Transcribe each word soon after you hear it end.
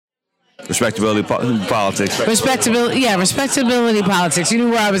Respectability politics. Respectability politics. You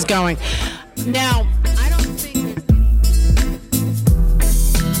knew where I was going. Now, I don't think...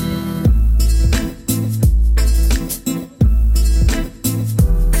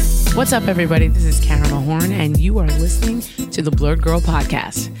 What's up, everybody? This is Karen Mahorn, and you are listening to the Blurred Girl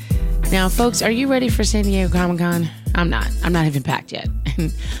podcast. Now, folks, are you ready for San Diego Comic-Con? I'm not. I'm not even packed yet.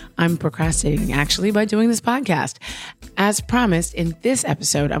 And I'm procrastinating, actually, by doing this podcast. As promised, in this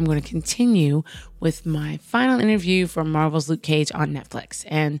episode, I'm going to continue with my final interview for Marvel's Luke Cage on Netflix.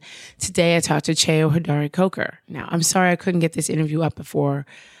 And today I talked to Cheo Hodari Coker. Now, I'm sorry I couldn't get this interview up before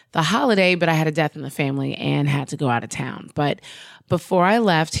the holiday, but I had a death in the family and had to go out of town. But before I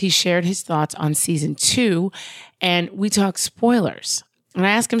left, he shared his thoughts on season 2, and we talked spoilers. And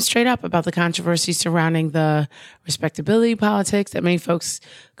I asked him straight up about the controversy surrounding the respectability politics that many folks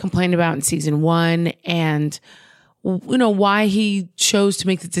complained about in season 1 and, you know, why he chose to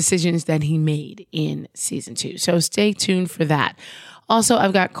make the decisions that he made in season 2. So stay tuned for that. Also,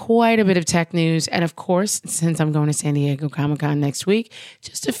 I've got quite a bit of tech news. And of course, since I'm going to San Diego Comic-Con next week,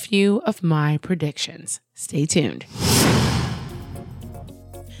 just a few of my predictions. Stay tuned.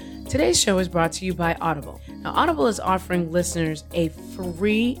 Today's show is brought to you by Audible. Now, Audible is offering listeners a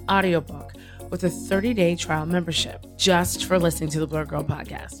free audiobook with a 30-day trial membership just for listening to the Blurred Girl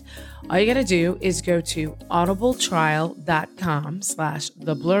podcast. All you got to do is go to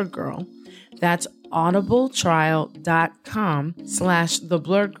audibletrial.com/theblerdgurl. That's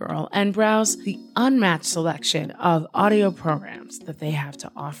audibletrial.com/theblerdgurl and browse the unmatched selection of audio programs that they have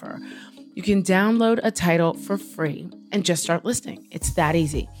to offer. You can download a title for free and just start listening. It's that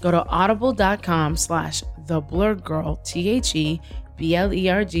easy. Go to audible.com/theblerdgurl,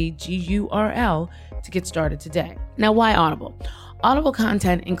 TheBlerDgurl, to get started today. Now, why Audible? Audible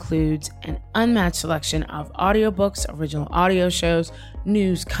content includes an unmatched selection of audiobooks, original audio shows,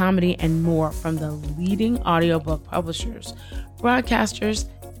 news, comedy, and more from the leading audiobook publishers, broadcasters,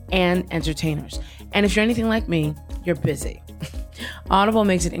 and entertainers. And if you're anything like me, you're busy. Audible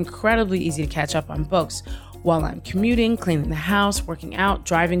makes it incredibly easy to catch up on books while I'm commuting, cleaning the house, working out,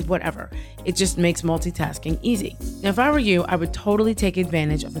 driving, whatever. It just makes multitasking easy. Now, if I were you, I would totally take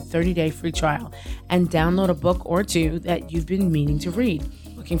advantage of a 30-day free trial and download a book or two that you've been meaning to read.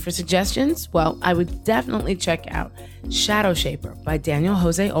 Looking for suggestions? Well, I would definitely check out Shadow Shaper by Daniel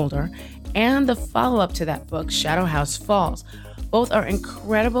Jose Older and the follow-up to that book, Shadow House Falls. Both are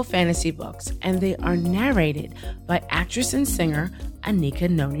incredible fantasy books, and they are narrated by actress and singer Anika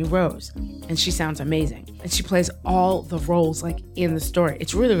Noni Rose. And she sounds amazing. And she plays all the roles like in the story.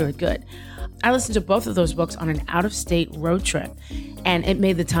 It's really, really good. I listened to both of those books on an out-of-state road trip, and it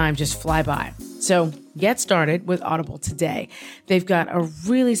made the time just fly by. So get started with Audible today. They've got a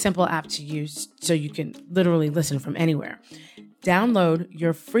really simple app to use so you can literally listen from anywhere. Download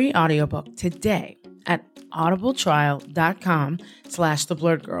your free audiobook today at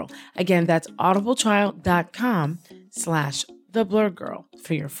audibletrial.com/theblerdgurl. Again, that's audibletrial.com/theblerdgurl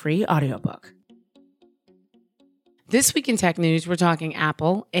for your free audiobook. This week in tech news, we're talking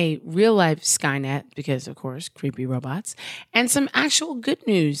Apple, a real-life SKYNET, because, of course, creepy robots, and some actual good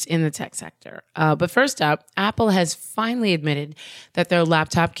news in the tech sector. But first up, Apple has finally admitted that their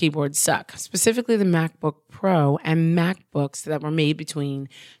laptop keyboards suck, specifically the MacBook Pro and MacBooks that were made between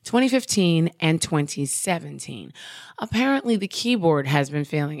 2015 and 2017. Apparently, the keyboard has been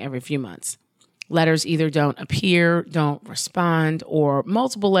failing every few months. Letters either don't appear, don't respond, or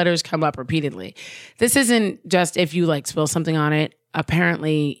multiple letters come up repeatedly. This isn't just if you spill something on it.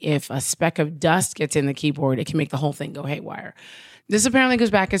 Apparently, if a speck of dust gets in the keyboard, it can make the whole thing go haywire. This apparently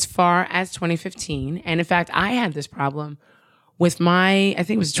goes back as far as 2015. And in fact, I had this problem with my, I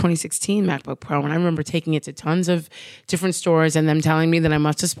think it was 2016 MacBook Pro. And I remember taking it to tons of different stores and them telling me that I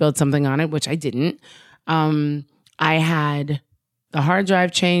must have spilled something on it, which I didn't. I had the hard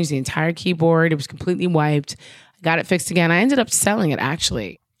drive changed, the entire keyboard. It was completely wiped. I got it fixed again. I ended up selling it,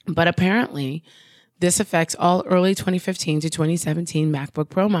 actually. But apparently, this affects all early 2015 to 2017 MacBook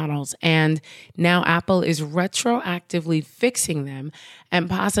Pro models. And now Apple is retroactively fixing them and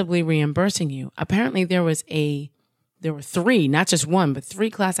possibly reimbursing you. Apparently, there were 3, not just one, but 3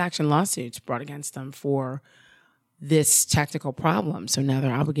 class action lawsuits brought against them for this technical problem. So now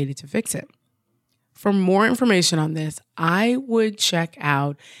they're obligated to fix it. For more information on this, I would check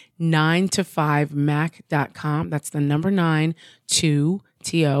out 9to5mac.com. That's the number 9, 2,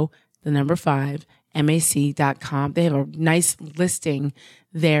 T-O, the number 5, mac.com. They have a nice listing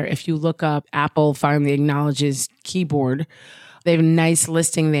there. If you look up Apple finally acknowledges keyboard, they have a nice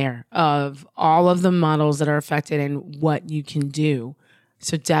listing there of all of the models that are affected and what you can do.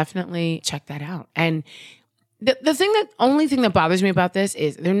 So definitely check that out. And The only thing that bothers me about this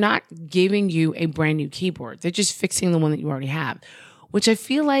is they're not giving you a brand new keyboard. They're just fixing the one that you already have, which I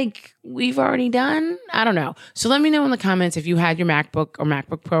feel like we've already done. I don't know. So let me know in the comments if you had your MacBook or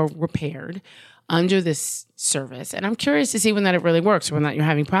MacBook Pro repaired under this service. And I'm curious to see when that really works or when that you're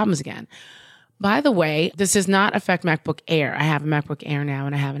having problems again. By the way, this does not affect MacBook Air. I have a MacBook Air now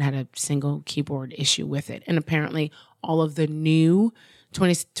and I haven't had a single keyboard issue with it. And apparently all of the new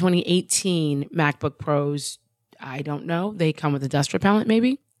 2018 MacBook Pros, I don't know, they come with a dust repellent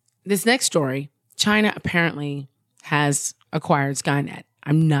maybe. This next story, China apparently has acquired SKYNET.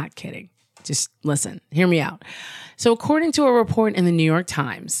 I'm not kidding. Just listen, hear me out. So according to a report in the New York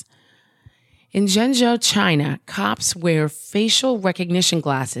Times, in Zhengzhou, China, cops wear facial recognition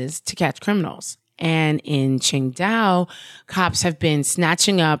glasses to catch criminals. And in Qingdao, cops have been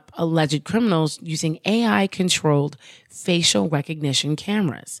snatching up alleged criminals using AI-controlled facial recognition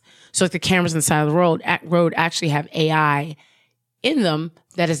cameras. So like the cameras on the side of the road actually have AI in them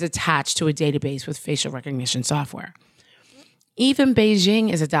that is attached to a database with facial recognition software. Even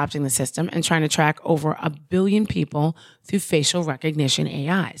Beijing is adopting the system and trying to track over 1 billion people through facial recognition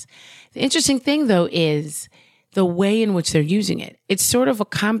AIs. The interesting thing, though, is the way in which they're using it. It's sort of a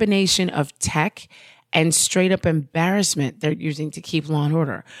combination of tech and straight up embarrassment they're using to keep law and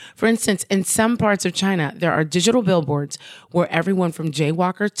order. For instance, in some parts of China, there are digital billboards where everyone from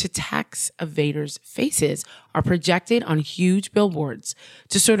jaywalkers to tax evaders' faces are projected on huge billboards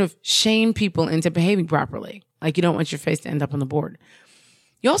to sort of shame people into behaving properly. Like you don't want your face to end up on the board.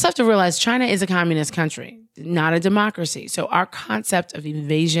 You also have to realize China is a communist country, not a democracy. So our concept of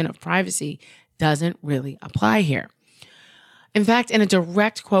invasion of privacy doesn't really apply here. In fact, in a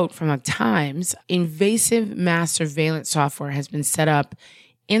direct quote from the Times, invasive mass surveillance software has been set up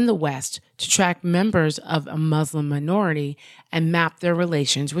in the West to track members of a Muslim minority and map their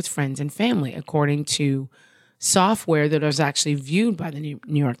relations with friends and family, according to software that was actually viewed by the New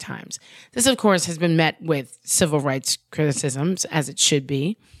York Times. This, of course, has been met with civil rights criticisms, as it should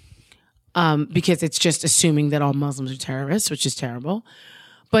be, because it's just assuming that all Muslims are terrorists, which is terrible.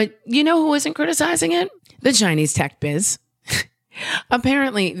 But you know who isn't criticizing it? The Chinese tech biz.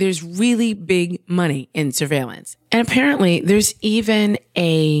 Apparently, there's really big money in surveillance. And apparently, there's even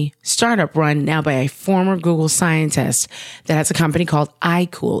a startup run now by a former Google scientist that has a company called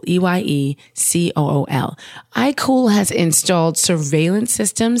iCool, EYECOOL. iCool has installed surveillance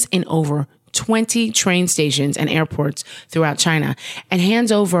systems in over 20 train stations and airports throughout China and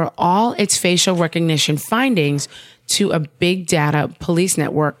hands over all its facial recognition findings to a big data police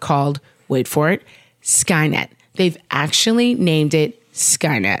network called, wait for it, SKYNET. They've actually named it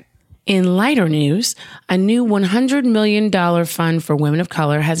SKYNET. In lighter news, a new $100 million fund for women of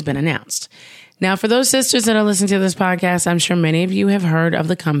color has been announced. Now, for those sisters that are listening to this podcast, I'm sure many of you have heard of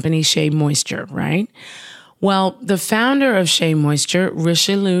the company Shea Moisture, right? Well, the founder of Shea Moisture,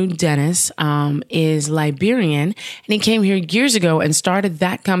 Richelieu Dennis, is Liberian, and he came here years ago and started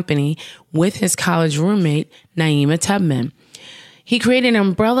that company with his college roommate, Naima Tubman. He created an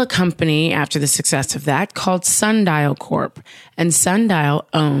umbrella company after the success of that called Sundial Corp. And Sundial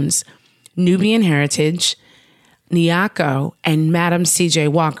owns Nubian Heritage, Nyako, and Madam C.J.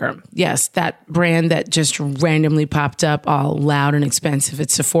 Walker. Yes, that brand that just randomly popped up all loud and expensive at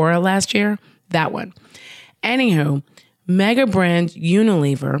Sephora last year. That one. Anywho, mega brand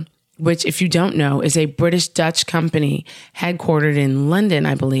Unilever, which if you don't know is a British-Dutch company headquartered in London,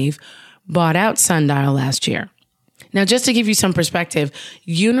 I believe, bought out Sundial last year. Now, just to give you some perspective,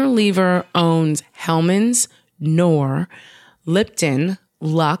 Unilever owns Hellmann's, Knorr, Lipton,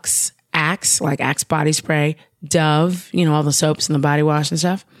 Lux, Axe, like Axe body spray, Dove, all the soaps and the body wash and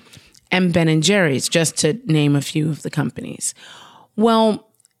stuff, and Ben & Jerry's, just to name a few of the companies. Well,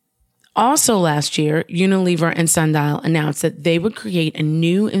 also last year, Unilever and Sundial announced that they would create a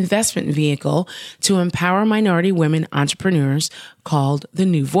new investment vehicle to empower minority women entrepreneurs called the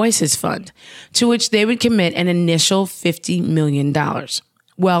New Voices Fund, to which they would commit an initial $50 million.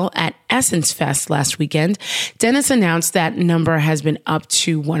 Well, at Essence Fest last weekend, Dennis announced that number has been up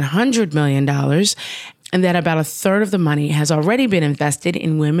to $100 million and that about a third of the money has already been invested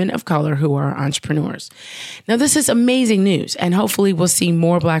in women of color who are entrepreneurs. Now, this is amazing news, and hopefully we'll see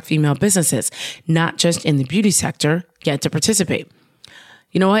more Black female businesses, not just in the beauty sector, get to participate.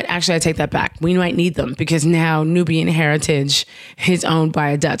 You know what? Actually, I take that back. We might need them because now Nubian Heritage is owned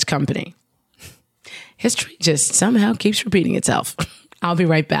by a Dutch company. History just somehow keeps repeating itself. I'll be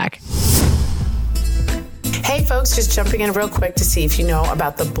right back. Hey, folks, just jumping in real quick to see if you know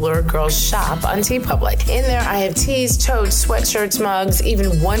about the Blerd Girls shop on TeePublic. In there, I have tees, totes, sweatshirts, mugs, even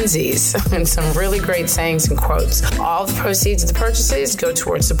onesies, and some really great sayings and quotes. All the proceeds of the purchases go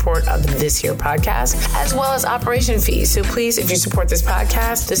towards support of this here podcast, as well as operation fees. So please, if you support this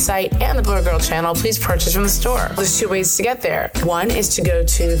podcast, the site, and the Blerd Girl channel, please purchase from the store. There's two ways to get there. One is to go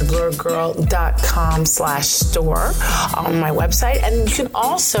to theblerdgurl.com/store on my website, and you can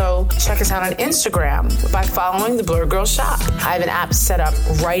also check us out on Instagram by following the Blerd Girl shop. I have an app set up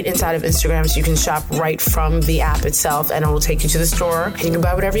right inside of Instagram, so you can shop right from the app itself, and it will take you to the store, and you can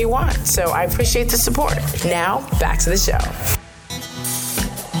buy whatever you want. So I appreciate the support. Now, back to the show.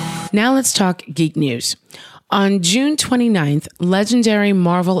 Now let's talk geek news. On June 29th, legendary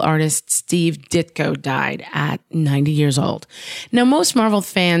Marvel artist Steve Ditko died at 90 years old. Now, most Marvel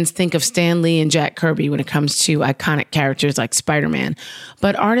fans think of Stan Lee and Jack Kirby when it comes to iconic characters like Spider-Man,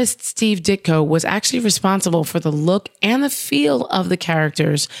 but artist Steve Ditko was actually responsible for the look and the feel of the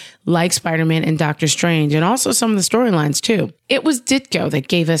characters like Spider-Man and Doctor Strange, and also some of the storylines too. It was Ditko that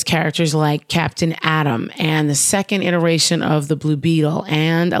gave us characters like Captain Atom and the second iteration of the Blue Beetle,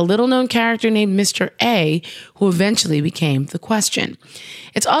 and a little-known character named Mr. A, who eventually became the Question.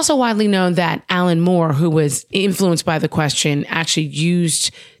 It's also widely known that Alan Moore, who was influenced by the Question, actually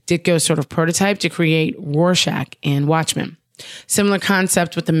used Ditko's sort of prototype to create Rorschach in Watchmen. Similar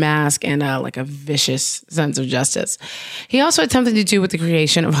concept with the mask and like a vicious sense of justice. He also had something to do with the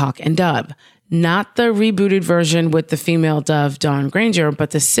creation of Hawk and Dove. Not the rebooted version with the female Dove, Dawn Granger,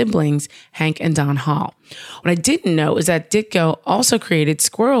 but the siblings, Hank and Don Hall. What I didn't know is that Ditko also created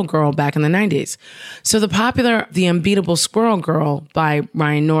Squirrel Girl back in the 90s. So the popular The Unbeatable Squirrel Girl by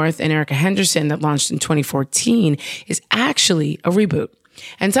Ryan North and Erica Henderson that launched in 2014 is actually a reboot.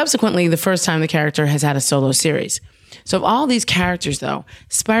 And subsequently, the first time the character has had a solo series. So of all these characters, though,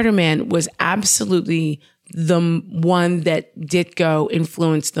 Spider-Man was absolutely the one that Ditko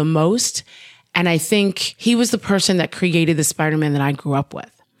influenced the most. And I think he was the person that created the Spider-Man that I grew up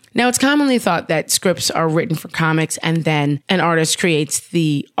with. Now, it's commonly thought that scripts are written for comics and then an artist creates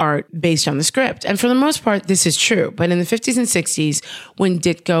the art based on the script. And for the most part, this is true. But in the 50s and 60s, when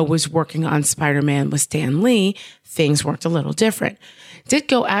Ditko was working on Spider-Man with Stan Lee, things worked a little different.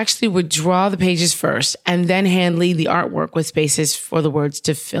 Ditko actually would draw the pages first and then hand Lee the artwork with spaces for the words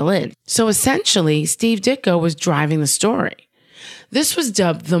to fill in. So essentially, Steve Ditko was driving the story. This was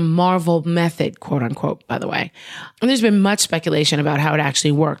dubbed the Marvel method, quote unquote, by the way. And there's been much speculation about how it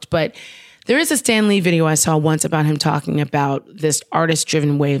actually worked, but there is a Stan Lee video I saw once about him talking about this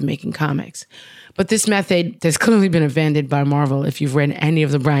artist-driven way of making comics. But this method has clearly been abandoned by Marvel if you've read any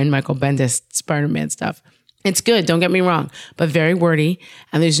of the Brian Michael Bendis Spider-Man stuff. It's good, don't get me wrong, but very wordy,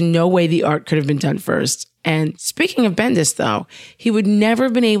 and there's no way the art could have been done first. And speaking of Bendis, though, he would never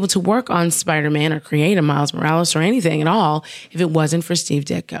have been able to work on Spider-Man or create a Miles Morales or anything at all if it wasn't for Steve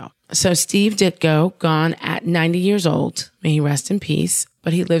Ditko. So Steve Ditko, gone at 90 years old, may he rest in peace,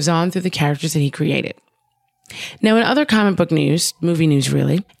 but he lives on through the characters that he created. Now, in other comic book news, movie news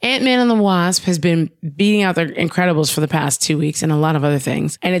really, Ant-Man and the Wasp has been beating out their Incredibles for the past 2 weeks and a lot of other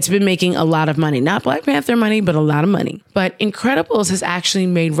things. And it's been making a lot of money. Not Black Panther money, but a lot of money. But Incredibles has actually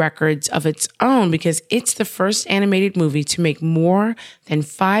made records of its own because it's the first animated movie to make more than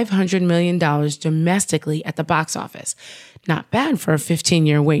 $500 million domestically at the box office. Not bad for a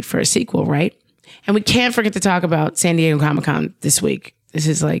 15-year wait for a sequel, right? And we can't forget to talk about San Diego Comic-Con this week. This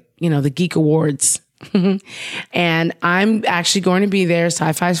is like, the Geek Awards. And I'm actually going to be there.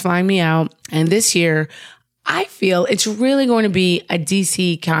 Sci-Fi's flying me out. And this year, I feel it's really going to be a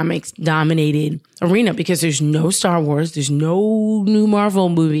DC Comics dominated arena because there's no Star Wars. There's no new Marvel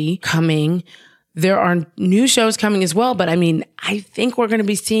movie coming. There are new shows coming as well. But I think we're going to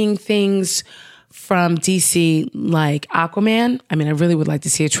be seeing things from DC like Aquaman. I really would like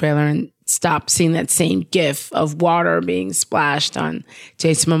to see a trailer and stop seeing that same gif of water being splashed on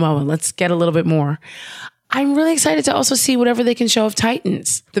Jason Momoa. Let's get a little bit more. I'm really excited to also see whatever they can show of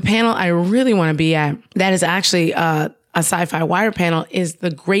Titans. The panel I really want to be at, that is actually a Sci-Fi Wire panel, is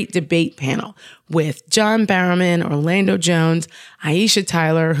the Great Debate panel with John Barrowman, Orlando Jones, Aisha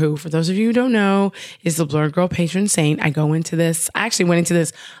Tyler, who, for those of you who don't know, is the Blerd Girl patron saint. I actually went into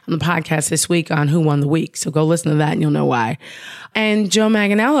this on the podcast this week on Who Won the Week. So go listen to that and you'll know why. And Joe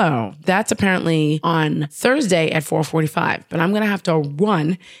Manganiello, that's apparently on Thursday at 4:45. But I'm going to have to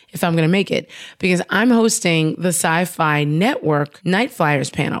run if I'm going to make it because I'm hosting the Sci-Fi Network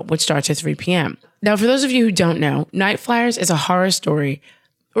Nightflyers panel, which starts at 3 p.m. Now, for those of you who don't know, Nightflyers is a horror story,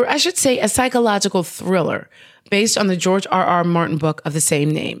 or I should say a psychological thriller based on the George R.R. Martin book of the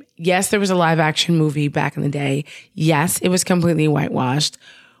same name. Yes, there was a live action movie back in the day. Yes, it was completely whitewashed.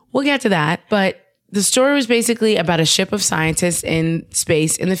 We'll get to that, but The story was basically about a ship of scientists in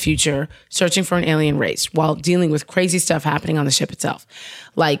space in the future searching for an alien race while dealing with crazy stuff happening on the ship itself,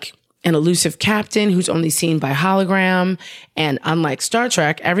 like an elusive captain who's only seen by hologram. And unlike Star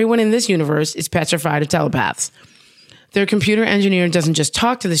Trek, everyone in this universe is petrified of telepaths. Their computer engineer doesn't just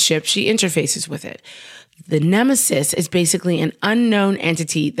talk to the ship, she interfaces with it. The Nemesis is basically an unknown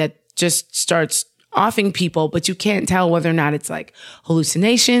entity that just starts offing people, but you can't tell whether or not it's like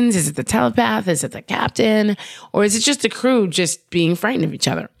hallucinations. Is it the telepath? Is it the captain? Or is it just the crew just being frightened of each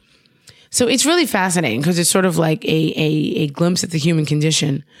other? So it's really fascinating because it's sort of like a glimpse at the human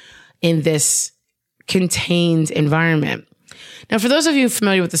condition in this contained environment. Now, for those of you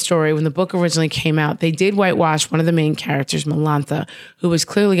familiar with the story, when the book originally came out, they did whitewash one of the main characters, Melantha, who was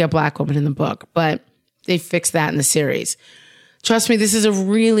clearly a Black woman in the book, but they fixed that in the series. Trust me, this is a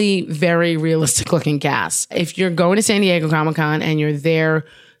really very realistic looking cast. If you're going to San Diego Comic-Con and you're there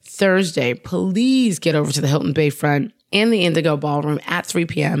Thursday, please get over to the Hilton Bayfront and the Indigo Ballroom at 3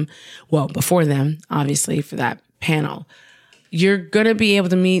 p.m. Well, before them, obviously, for that panel. You're going to be able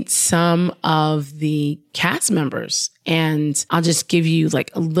to meet some of the cast members. And I'll just give you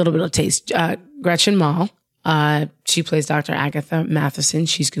like a little bit of taste. Gretchen Mol, she plays Dr. Agatha Matheson.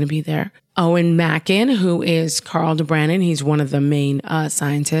 She's going to be there. Owen Mackin, who is Carl DeBrannon. He's one of the main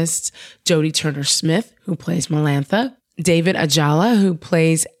scientists. Jodie Turner-Smith, who plays Melantha. David Ajala, who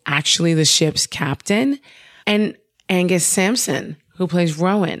plays actually the ship's captain. And Angus Sampson, who plays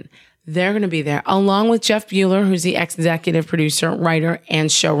Rowan. They're going to be there, along with Jeff Bueller, who's the executive producer, writer,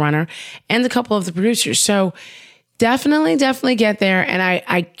 and showrunner, and a couple of the producers. So definitely get there. And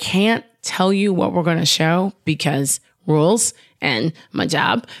I can't tell you what we're going to show because rules and my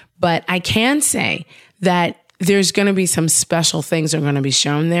job. But I can say that there's going to be some special things that are going to be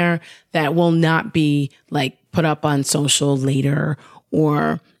shown there that will not be like put up on social later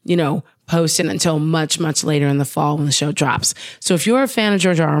or, posted until much, much later in the fall when the show drops. So if you're a fan of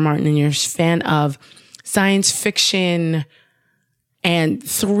George R.R. Martin and you're a fan of science fiction and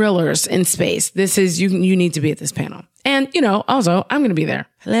thrillers in space, this is, you need to be at this panel. And, also, I'm going to be there.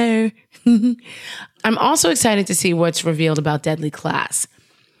 Hello. I'm also excited to see what's revealed about Deadly Class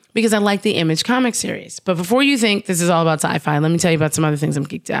because I like the Image comic series. But before you think this is all about sci-fi, let me tell you about some other things I'm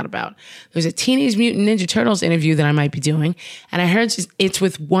geeked out about. There's a Teenage Mutant Ninja Turtles interview that I might be doing, and I heard it's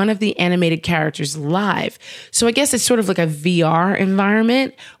with one of the animated characters live. So I guess it's sort of like a VR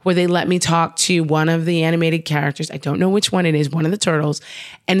environment where they let me talk to one of the animated characters. I don't know which one it is, one of the turtles,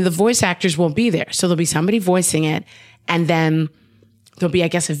 and the voice actors will be there. So there'll be somebody voicing it, and then there'll be, I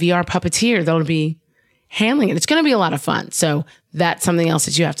guess, a VR puppeteer that'll be handling it. It's going to be a lot of fun. So that's something else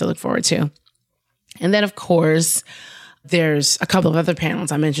that you have to look forward to. And then, of course, there's a couple of other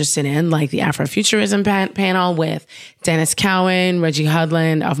panels I'm interested in, like the Afrofuturism panel with Dennis Cowan, Reggie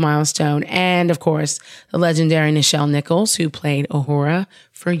Hudlin of Milestone, and, of course, the legendary Nichelle Nichols, who played Uhura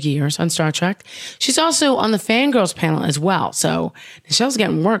for years on Star Trek. She's also on the Fangirls panel as well. So Nichelle's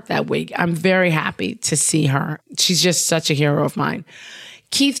getting work that week. I'm very happy to see her. She's just such a hero of mine.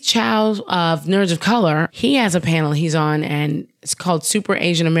 Keith Chow of Nerds of Color, he has a panel he's on, and it's called Super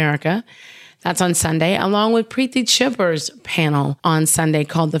Asian America. That's on Sunday, along with Preeti Chopper's panel on Sunday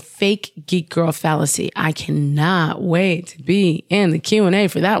called The Fake Geek Girl Fallacy. I cannot wait to be in the Q&A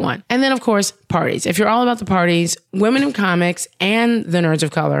for that one. And then, of course, parties. If you're all about the parties, Women in Comics and the Nerds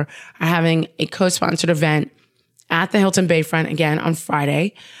of Color are having a co-sponsored event at the Hilton Bayfront again on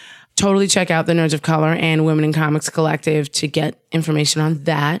Friday. Totally check out the Nerds of Color and Women in Comics Collective to get information on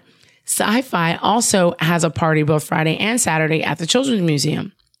that. Sci-Fi also has a party both Friday and Saturday at the Children's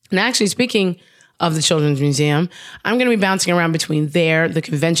Museum. And actually, speaking of the Children's Museum, I'm going to be bouncing around between there, the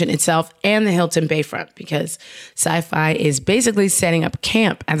convention itself, and the Hilton Bayfront because Sci-Fi is basically setting up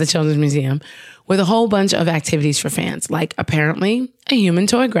camp at the Children's Museum with a whole bunch of activities for fans, like apparently a human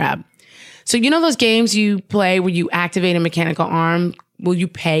toy grab. So you know those games you play where you activate a mechanical arm? Well, you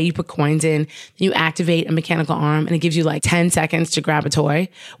pay, you put coins in, then you activate a mechanical arm, and it gives you like 10 seconds to grab a toy.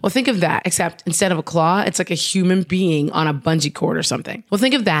 Well, think of that, except instead of a claw, it's like a human being on a bungee cord or something. Well,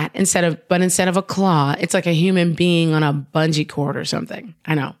 think of that, instead of a claw, it's like a human being on a bungee cord or something.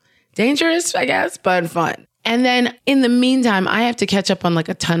 I know. Dangerous, I guess, but fun. And then in the meantime, I have to catch up on like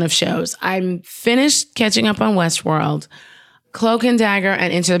a ton of shows. I'm finished catching up on Westworld. Cloak and Dagger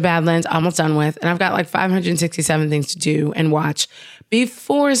and Into the Badlands, almost done with. And I've got like 567 things to do and watch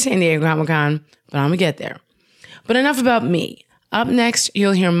before San Diego Comic-Con, but I'm going to get there. But enough about me. Up next,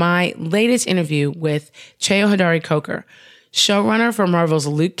 you'll hear my latest interview with Cheo Hodari Coker, showrunner for Marvel's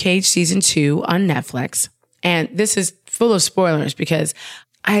Luke Cage Season 2 on Netflix. And this is full of spoilers because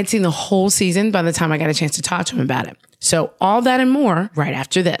I had seen the whole season by the time I got a chance to talk to him about it. So all that and more right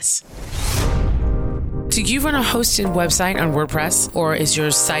after this. Do you run a hosted website on WordPress, or is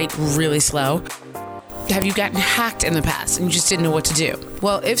your site really slow? Have you gotten hacked in the past and you just didn't know what to do?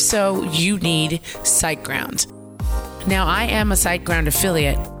 Well, if so, you need SiteGround. Now, I am a SiteGround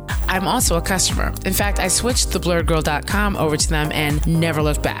affiliate. I'm also a customer. In fact, I switched theblerdgurl.com over to them and never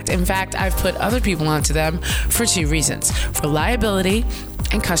looked back. In fact, I've put other people onto them for 2 reasons: reliability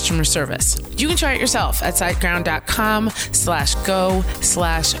and customer service. You can try it yourself at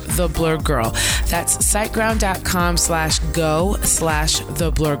siteground.com/go/theblerdgurl. That's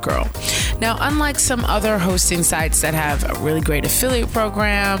siteground.com/go/theblerdgurl. Now, unlike some other hosting sites that have a really great affiliate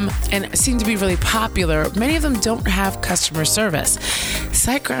program and seem to be really popular, many of them don't have customer service.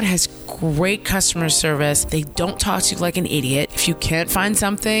 SiteGround has great customer service. They don't talk to you like an idiot. If you can't find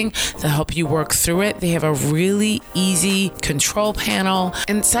something, they'll help you work through it. They have a really easy control panel,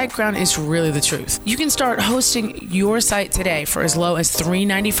 and SiteGround is really the truth. You can start hosting your site today for as low as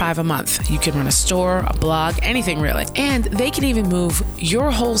 $3.95 a month. You can run a store, a blog, anything really. And they can even move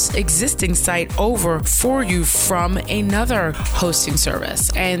your whole existing site over for you from another hosting service,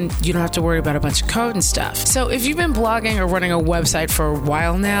 and you don't have to worry about a bunch of code and stuff. So if you've been blogging or running a website for a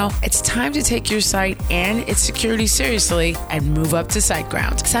while now, it's time to take your site and its security seriously and move up to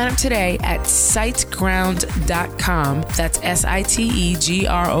SiteGround. Sign up today at siteground.com. That's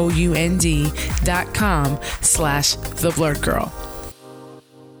siteground.com/theblerdgurl.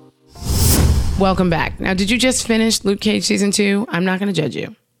 Welcome back. Now, did you just finish Luke Cage season 2? I'm not going to judge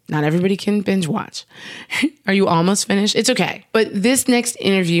you. Not everybody can binge watch. Are you almost finished? It's okay. But this next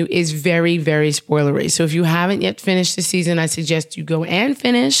interview is very, very spoilery. So if you haven't yet finished the season, I suggest you go and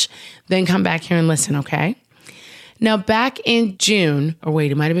finish, then come back here and listen, okay? Now, back in June, or wait,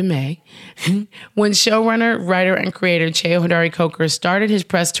 it might have been May, when showrunner, writer, and creator Cheo Hodari Coker started his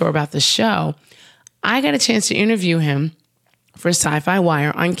press tour about the show, I got a chance to interview him for Sci-Fi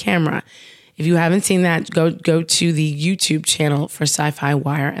Wire on camera. If you haven't seen that, go to the YouTube channel for Sci-Fi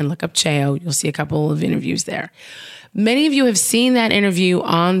Wire and look up Cheo. You'll see a couple of interviews there. Many of you have seen that interview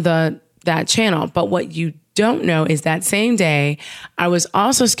on that channel, but what you don't know is that same day, I was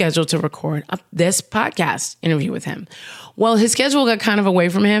also scheduled to record this podcast interview with him. Well, his schedule got kind of away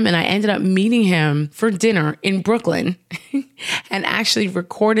from him, and I ended up meeting him for dinner in Brooklyn and actually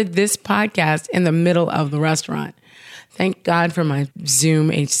recorded this podcast in the middle of the restaurant. Thank God for my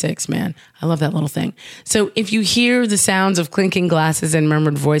Zoom H6, man. I love that little thing. So if you hear the sounds of clinking glasses and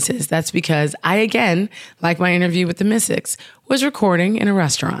murmured voices, that's because I, again, like my interview with the Mystics, was recording in a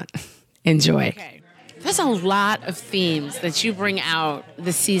restaurant. Enjoy. Okay. There's a lot of themes that you bring out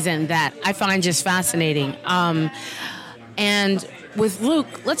this season that I find just fascinating. And with Luke,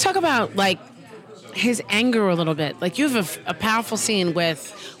 let's talk about like his anger a little bit. Like you have a powerful scene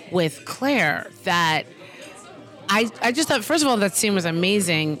with Claire that I just thought, first of all, that scene was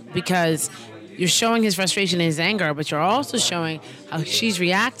amazing because you're showing his frustration and his anger, but you're also showing how she's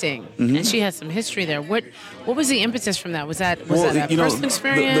reacting, and she has some history there. What was the impetus from that? Was that a personal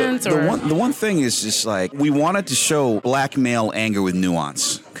experience? The one thing is just like we wanted to show black male anger with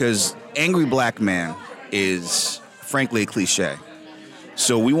nuance because angry black man is frankly a cliche.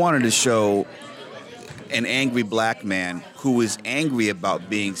 So we wanted to show an angry black man who is angry about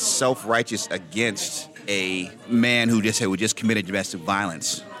being self-righteous against a man who just committed domestic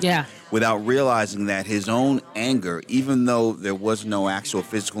violence. Yeah. Without realizing that his own anger, even though there was no actual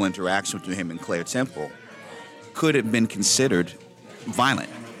physical interaction between him and Claire Temple, could have been considered violent.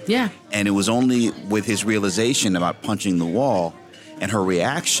 Yeah. And it was only with his realization about punching the wall and her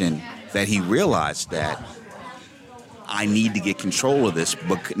reaction that he realized that I need to get control of this,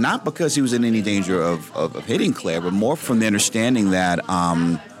 but not because he was in any danger of hitting Claire, but more from the understanding that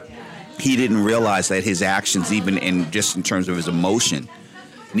he didn't realize that his actions, even in terms of his emotion,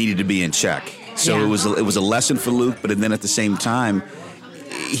 needed to be in check. So it was a lesson for Luke, but then at the same time,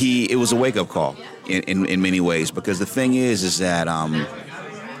 it was a wake up call in many ways, because the thing is that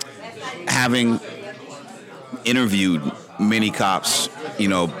having interviewed many cops,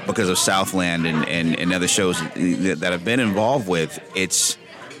 because of Southland and other shows that I've been involved with, it's,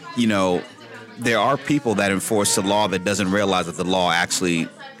 there are people that enforce the law that doesn't realize that the law actually,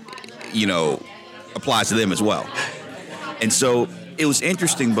 applies to them as well. And so it was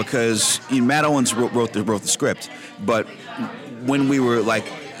interesting because Matt Owens wrote the script, but when we were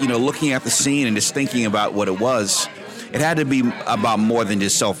looking at the scene and just thinking about what it was, it had to be about more than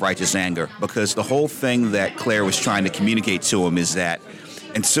just self-righteous anger, because the whole thing that Claire was trying to communicate to him is that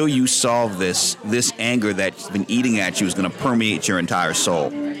until you solve this anger that's been eating at you is going to permeate your entire soul.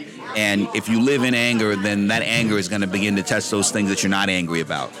 And if you live in anger, then that anger is going to begin to test those things that you're not angry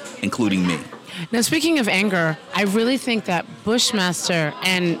about, including me. Now, speaking of anger, I really think that Bushmaster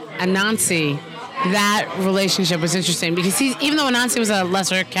and Anansi that relationship was interesting because even though Anansi was a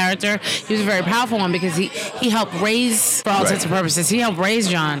lesser character, he was a very powerful one because he helped raise, for all intents and purposes, he helped raise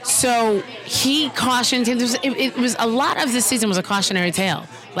John. So he cautioned him. It was a lot of this season was a cautionary tale.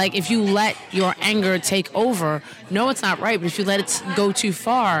 Like, if you let your anger take over, no, it's not right, but if you let it go too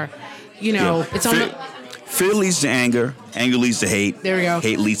far, it's on the... Fear leads to anger. Anger leads to hate. There we go.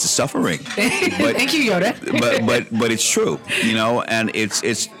 Hate leads to suffering. Thank you, Yoda. but it's true, and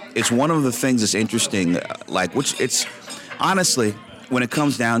it's one of the things that's interesting. Which it's honestly, when it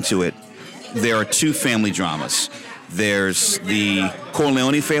comes down to it, there are two family dramas. There's the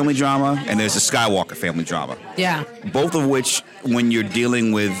Corleone family drama, and there's the Skywalker family drama. Yeah. Both of which, when you're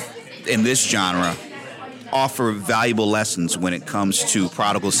dealing with in this genre, offer valuable lessons when it comes to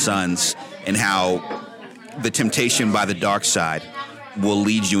prodigal sons and how the temptation by the dark side will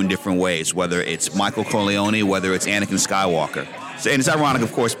lead you in different ways, whether it's Michael Corleone, whether it's Anakin Skywalker. And it's ironic,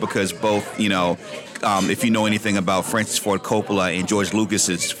 of course, because both, if you know anything about Francis Ford Coppola and George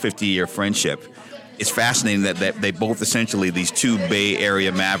Lucas's 50-year friendship, it's fascinating that they both essentially, these two Bay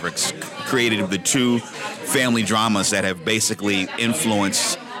Area mavericks, created the two family dramas that have basically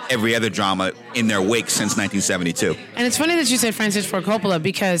influenced every other drama in their wake since 1972. And it's funny that you said Francis Ford Coppola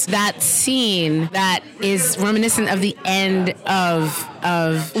because that scene that is reminiscent of the end of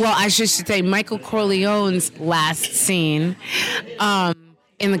I should say Michael Corleone's last scene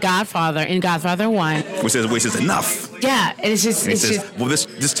in Godfather 1. Which is enough. Yeah, and it's just well,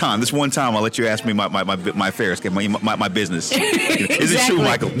 this one time I'll let you ask me my affairs, my business. Is it true,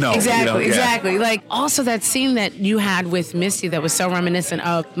 Michael? No. Exactly. Like, also that scene that you had with Misty that was so reminiscent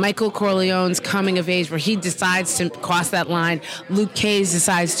of Michael Corleone's coming of age, where he decides to cross that line. Luke Cage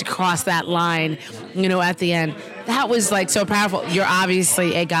decides to cross that line, at the end. That was like so powerful. You're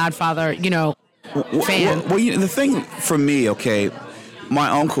obviously a Godfather, fan. Well, the thing for me, okay, my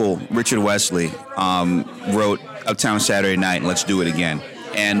uncle, Richard Wesley, wrote Uptown Saturday Night and Let's Do It Again.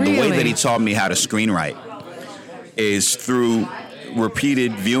 And the way that he taught me how to screenwrite is through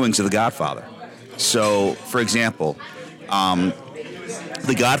repeated viewings of The Godfather. So, for example,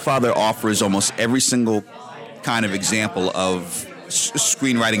 The Godfather offers almost every single kind of example of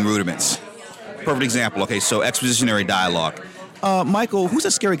screenwriting rudiments. Perfect example. Okay, so expositionary dialogue. Michael, who's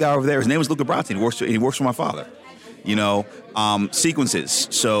that scary guy over there? His name is Luca Brasi. He works for my father. Sequences.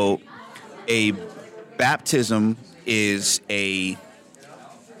 So a baptism is a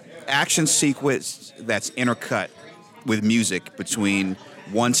action sequence that's intercut with music between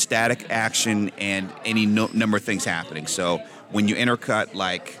one static action and any number of things happening. So when you intercut,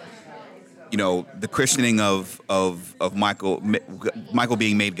 the christening of Michael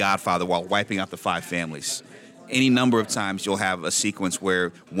being made Godfather while wiping out the 5 families. Any number of times you'll have a sequence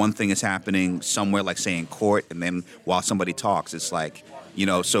where one thing is happening somewhere, like say in court, and then while somebody talks, it's like,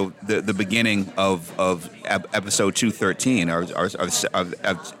 so the beginning of episode 213 or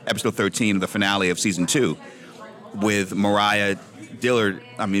episode 13 of the finale of season 2 with Mariah Stokes.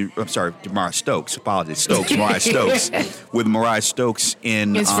 With Mariah Stokes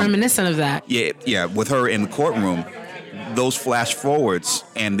in. It's reminiscent of that. Yeah, with her in the courtroom. Those flash forwards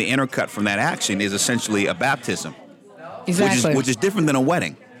and the intercut from that action is essentially a baptism, exactly, which is different than a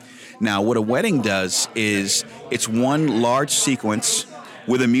wedding. Now, what a wedding does is it's one large sequence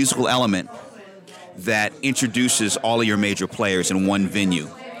with a musical element that introduces all of your major players in one venue.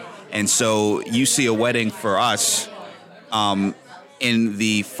 And so you see a wedding for us in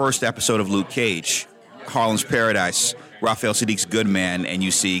the first episode of Luke Cage, Harlem's Paradise, Raphael Sadiq's Good Man, and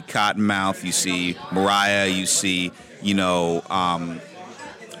you see Cottonmouth, you see Mariah, you see, I'm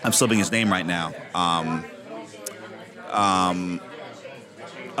slipping his name right now.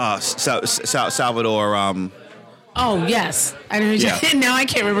 Salvador. Oh yes, I know. Now I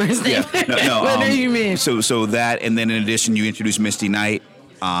can't remember his name. Yeah. No. What do you mean? So that, and then in addition, you introduce Misty Knight.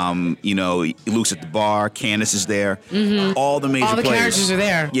 Luke's at the bar. Candace is there. Mm-hmm. All the major players. Characters are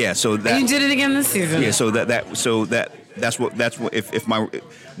there. Yeah. So that. And you did it again this season. Yeah. That's what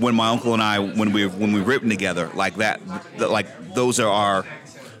when my uncle and I when we've written together like that those are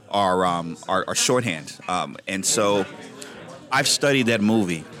our shorthand. And so I've studied that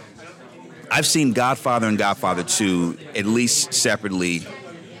movie. I've seen Godfather and Godfather 2 at least separately,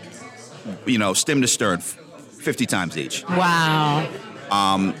 stem to stern, 50 times each. Wow.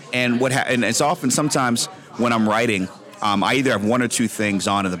 And and it's often sometimes when I'm writing, I either have one or two things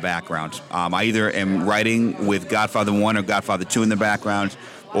on in the background. I either am writing with Godfather 1 or Godfather 2 in the background,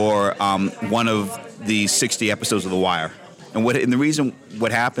 or one of the 60 episodes of The Wire And the reason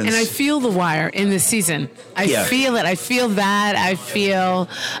what happens. And I feel The Wire in this season. I feel it. I feel that. I feel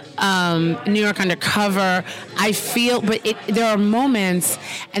New York Undercover. But there are moments,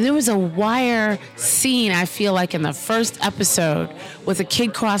 and there was a Wire scene, I feel like, in the first episode with a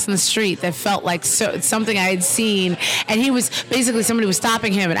kid crossing the street that felt like something I had seen. And he was, basically somebody was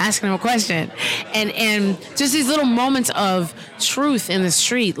stopping him and asking him a question. And just these little moments of truth in the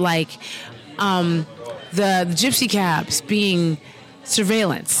street, like the gypsy cabs being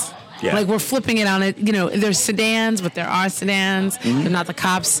surveillance. Yeah. Like we're flipping it on it. There's sedans, but there are sedans. They're not the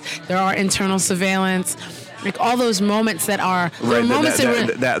cops. There are internal surveillance. Like all those moments that are right. Moments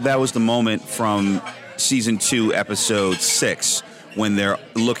that was the moment from season 2, episode 6, when they're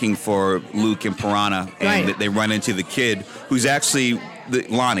looking for Luke and Piranha, and they run into the kid who's actually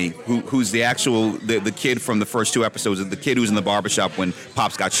Lonnie, who's the actual the kid from the first 2 episodes, the kid who's in the barbershop when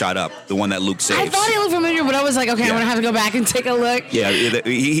Pops got shot up, the one that Luke saves. I thought he looked familiar, but I was like, okay, I'm gonna have to go back and take a look. Yeah,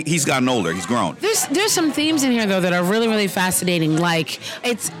 he's gotten older. He's grown. There's some themes in here though that are really, really fascinating. Like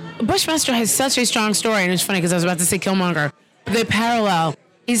Bushmaster has such a strong story, and it's funny because I was about to say Killmonger. The parallel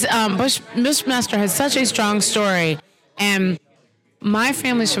is Bushmaster has such a strong story, and my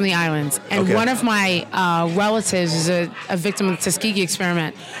family's from the islands, and one of my relatives is a victim of the Tuskegee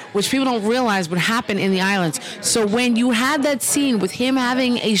experiment, which people don't realize would happen in the islands. So when you had that scene with him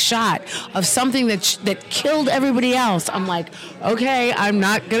having a shot of something that killed everybody else, I'm like, okay, I'm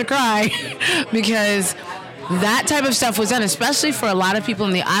not gonna cry because that type of stuff was done, especially for a lot of people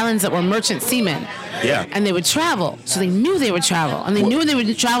in the islands that were merchant seamen. Yeah. And they would travel, so they knew they would travel, and they knew they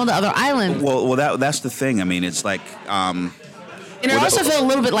would travel to other islands. Well, that's the thing. I mean, it's like. And it also felt a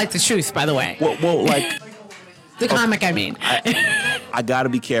little bit like The Truth, by the way. Well, like the comic, I mean. I got to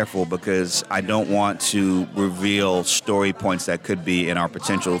be careful because I don't want to reveal story points that could be in our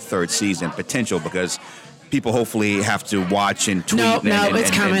potential 3rd season. Because people hopefully have to watch and tweet. No, it's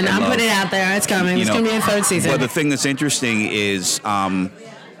coming. I'm putting it out there. It's coming. It's going to be in 3rd season. But the thing that's interesting is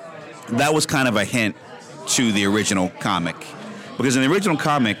that was kind of a hint to the original comic. Because in the original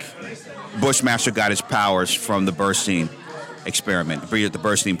comic, Bushmaster got his powers from the Bernstein experiment, the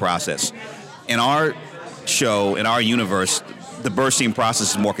Bernstein process. In our show, in our universe, the Bernstein process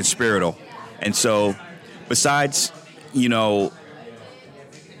is more conspiratorial. And so, besides,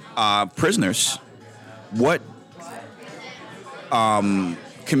 prisoners, what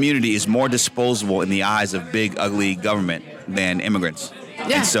community is more disposable in the eyes of big, ugly government than immigrants?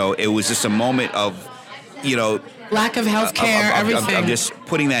 Yeah. And so it was just a moment of, lack of health care, everything. I'm just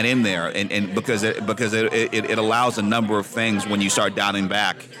putting that in there, and because it allows a number of things when you start dialing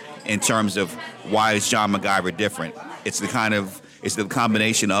back in terms of why is John MacGyver different. It's the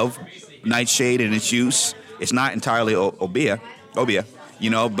combination of Nightshade and its use. It's not entirely Obia,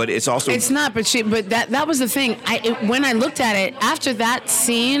 but it's also. It's not, but that was the thing. When I looked at it after that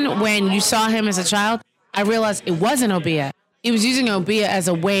scene when you saw him as a child, I realized it wasn't Obia. He was using Obia as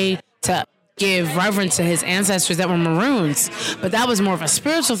a way to give reverence to his ancestors that were Maroons, but that was more of a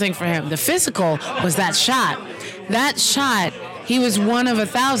spiritual thing for him. The physical was that shot. That shot, he was one of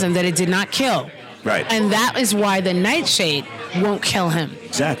 1,000 that it did not kill. Right. And that is why the Nightshade won't kill him.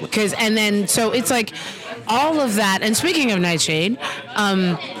 Exactly. So it's like all of that. And speaking of Nightshade,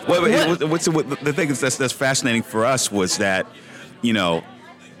 the thing that's fascinating for us was that,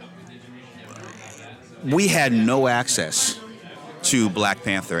 we had no access to Black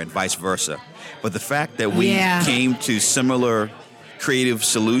Panther and vice versa. But the fact that we came to similar creative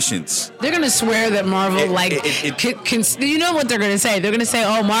solutions. They're going to swear that Marvel, you know what they're going to say? They're going to say,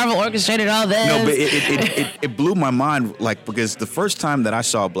 oh, Marvel orchestrated all this. No, but it blew my mind, because the first time that I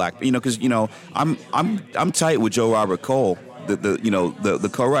saw because, I'm tight with Joe Robert Cole, the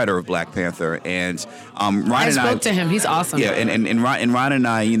co-writer of Black Panther, and Ryan I spoke to him. He's awesome. Yeah, and Ryan and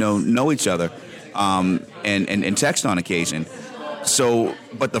I, know each other, and text on occasion. So,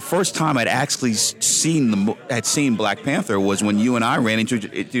 but the first time I'd actually seen Black Panther was when you and I ran into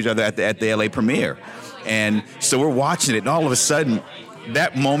each other at the LA premiere, and so we're watching it, and all of a sudden,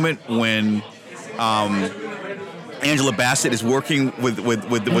 that moment when Angela Bassett is working with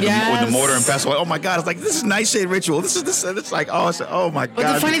the mortar and pestle. Oh my God! It's like, this is Nightshade ritual. This. It's like, oh my God.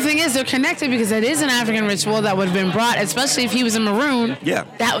 But the funny thing is, they're connected because it is an African ritual that would have been brought, especially if he was a maroon. Yeah.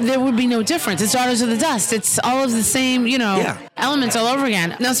 That there would be no difference. It's Daughters of the Dust. It's all of the same, elements all over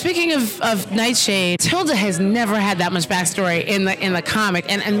again. Now, speaking of Nightshade, Tilda has never had that much backstory in the comic,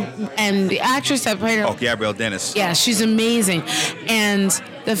 and the actress that played her. Oh, Gabrielle Dennis. Yeah, she's amazing, and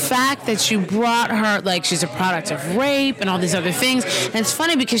the fact that you brought her, like, she's a product of rape and all these other things. And it's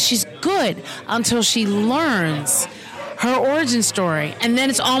funny because she's good until she learns her origin story. And then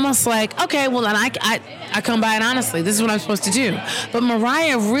it's almost like, okay, well, then I come by it honestly. This is what I'm supposed to do. But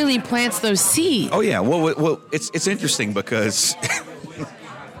Mariah really plants those seeds. Oh, yeah. Well, it's interesting because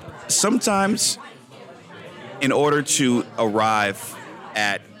sometimes in order to arrive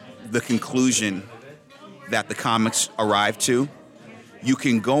at the conclusion that the comics arrive to, you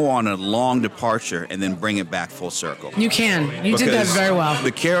can go on a long departure and then bring it back full circle. You can. You did that very well.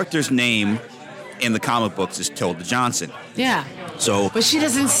 The character's name in the comic books is Tilda Johnson. Yeah. But she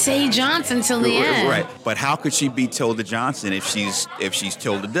doesn't say Johnson till the end. Right. But how could she be Tilda Johnson if she's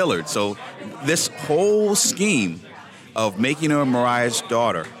Tilda Dillard? So this whole scheme of making her Mariah's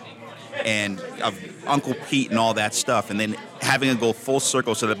daughter and of Uncle Pete and all that stuff, and then having it go full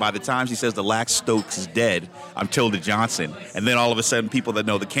circle so that by the time she says the Lax Stokes is dead, I'm Tilda Johnson. And then all of a sudden people that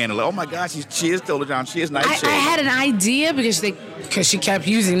know the canon are like, oh my gosh, she is Tilda Johnson. She is Nightshade. I had an idea because she kept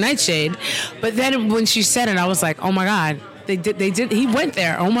using Nightshade. But then when she said it, I was like, oh my God. They did. He went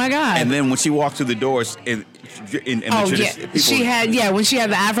there. Oh my God! And then when she walked through the doors, in she had when she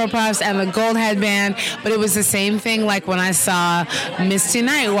had the Afro puffs and the gold headband. But it was the same thing. Like when I saw Misty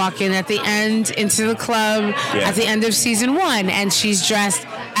Knight walk in at the end into the club at the end of season 1, and she's dressed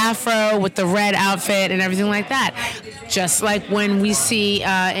Afro with the red outfit and everything like that. Just like when we see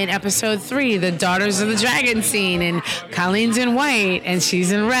in episode 3 the Daughters of the Dragon scene, and Colleen's in white and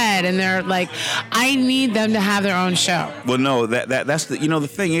she's in red, and they're like, I need them to have their own show. Well, no, that's the the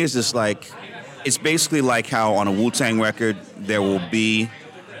thing is like, it's basically like how on a Wu-Tang record there will be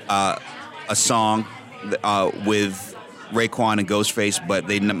a song with Raekwon and Ghostface, but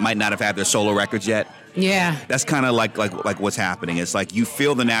they might not have had their solo records yet. Yeah, that's kind of like what's happening. It's like you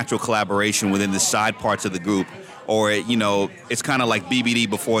feel the natural collaboration within the side parts of the group. Or, it's kind of like BBD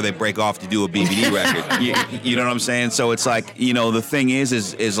before they break off to do a BBD record. You know what I'm saying? So it's like, the thing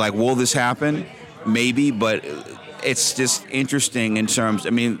is like, will this happen? Maybe, but it's just interesting in terms,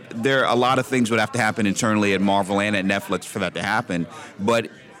 there are a lot of things would have to happen internally at Marvel and at Netflix for that to happen. But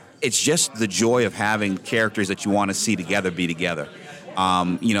it's just the joy of having characters that you want to see together be together.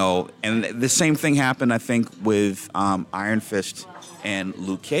 And the same thing happened, I think, with Iron Fist and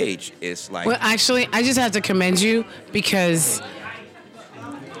Luke Cage. Is like, well, actually, I just have to commend you because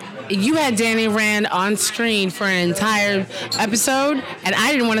you had Danny Rand on screen for an entire episode, and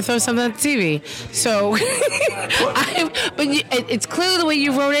I didn't want to throw something at the TV. So, it's clearly the way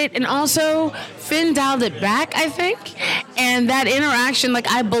you wrote it, and also Finn dialed it back, I think. And that interaction, like,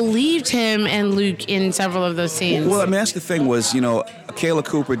 I believed him and Luke in several of those scenes. Well, that's the thing was, Kayla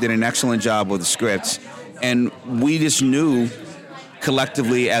Cooper did an excellent job with the script, and we just knew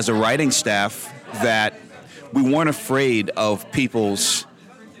collectively as a writing staff that we weren't afraid of people's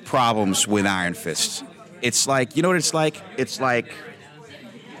problems with Iron Fist. It's like, what it's like? It's like,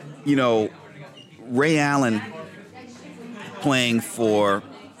 Ray Allen playing for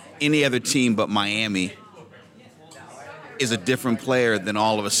any other team but Miami is a different player than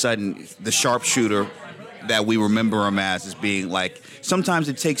all of a sudden the sharpshooter that we remember him as being like. Sometimes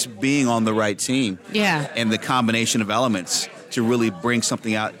it takes being on the right team and the combination of elements to really bring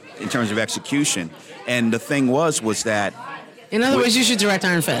something out in terms of execution. And the thing was that. In other words, you should direct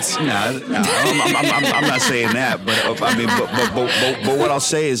Iron Fist. No, I'm not saying that, but but what I'll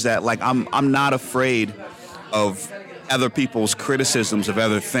say is that like I'm not afraid of other people's criticisms of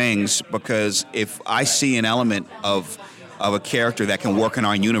other things, because if I see an element of a character that can work in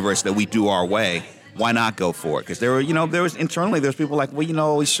our universe that we do our way, why not go for it? Because there was internally there's people like,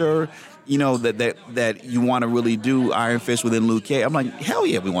 well, we sure. That you want to really do Iron Fist within Luke Cage. I'm like, hell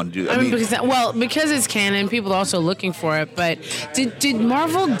yeah, we want to do it. Because it's canon, people are also looking for it. But did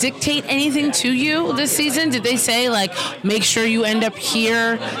Marvel dictate anything to you this season? Did they say, like, make sure you end up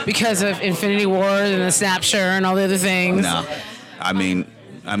here because of Infinity War and the Snapshot and all the other things? No.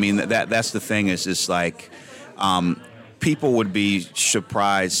 That's the thing is just like people would be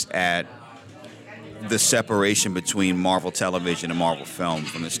surprised at the separation between Marvel television and Marvel film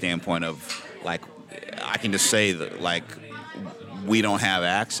from the standpoint of, like, I can just say that, like, we don't have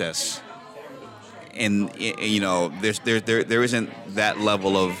access, and there isn't that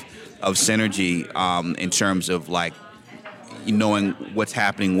level of synergy in terms of like knowing what's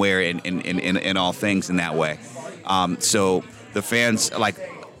happening where in all things in that way. So the fans, like,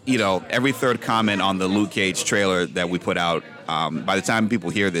 every third comment on the Luke Cage trailer that we put out, by the time people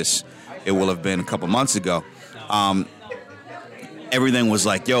hear this, it will have been a couple months ago. Everything was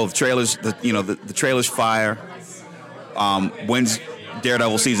like, yo, the trailers, the trailers fire. When's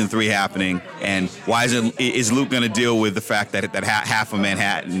Daredevil season 3 happening? And why is Luke going to deal with the fact that half of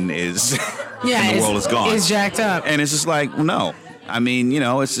Manhattan is and the world is gone? Is jacked up. And it's just like, no.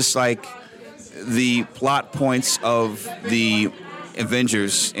 It's just like the plot points of the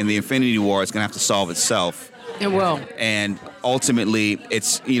Avengers in the Infinity War is going to have to solve itself. It will. And ultimately,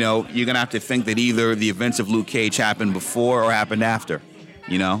 it's, you're going to have to think that either the events of Luke Cage happened before or happened after,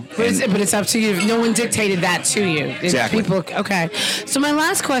 But it's up to you. No one dictated that to you. Exactly. Okay. So my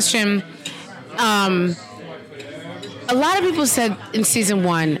last question, a lot of people said in season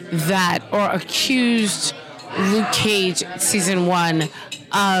 1 or accused Luke Cage season 1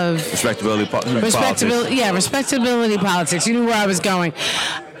 of respectability politics. You knew where I was going.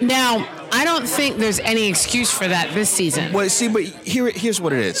 Now, I don't think there's any excuse for that this season. Well, see, but here's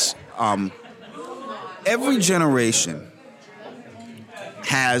what it is. Every generation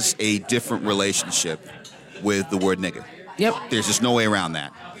has a different relationship with the word nigger. Yep. There's just no way around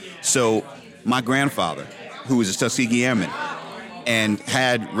that. So my grandfather, who was a Tuskegee Airman, and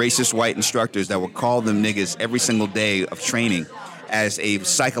had racist white instructors that would call them niggas every single day of training as a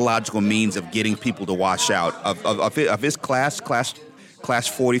psychological means of getting people to wash out. Of his class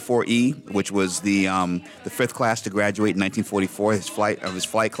 44E, which was the fifth class to graduate in 1944, his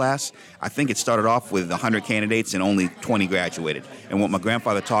flight class, I think it started off with 100 candidates and only 20 graduated. And what my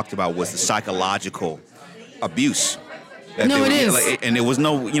grandfather talked about was the psychological abuse. No, it is. And there was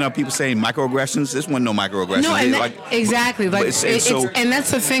no, people saying microaggressions. This wasn't no microaggressions. No, and exactly. And that's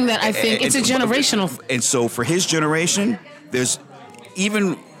the thing that I think it's a generational. And so for his generation, there's,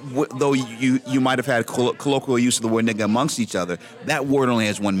 even though you might have had colloquial use of the word nigga amongst each other, that word only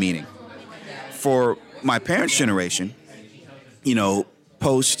has one meaning. For my parents' generation,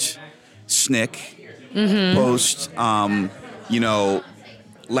 post SNCC, post,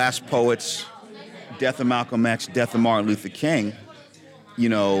 Last Poets, death of Malcolm X, death of Martin Luther King,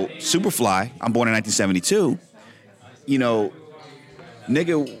 Superfly, I'm born in 1972,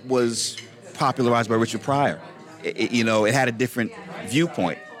 nigga was popularized by Richard Pryor. It had a different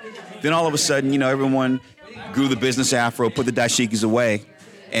viewpoint. Then all of a sudden, everyone grew the business afro, put the dashikis away,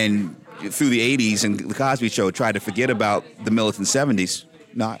 and through the 80s and the Cosby Show tried to forget about the militant 70s.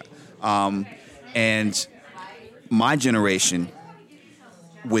 And my generation,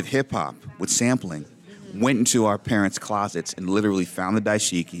 with hip-hop, with sampling, went into our parents' closets and literally found the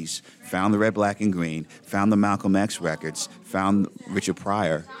dashikis, found the Red, Black, and Green, found the Malcolm X records, found Richard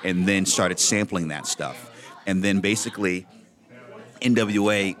Pryor, and then started sampling that stuff. And then basically,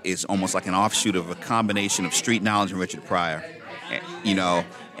 NWA is almost like an offshoot of a combination of street knowledge and Richard Pryor,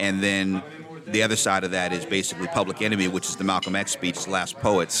 and then the other side of that is basically Public Enemy, which is the Malcolm X speech, Last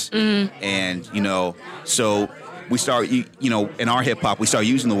Poets. And, so we start, in our hip-hop, we start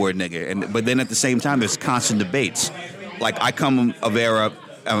using the word nigger. But then at the same time, there's constant debates. Like, I come of a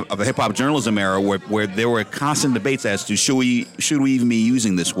hip-hop journalism era where there were constant debates as to should we even be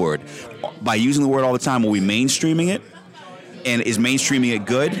using this word. By using the word all the time, are we mainstreaming it? And is mainstreaming it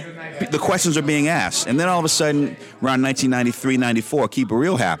good? The questions are being asked. And then all of a sudden, around 1993, 94, Keep It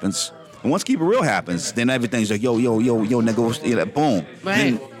Real happens. And once Keep It Real happens, then everything's like, yo, nigga, boom. Right.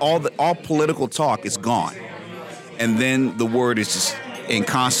 Then all political talk is gone. And then the word is just in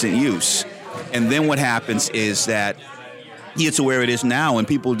constant use. And then what happens is that you get to where it is now, and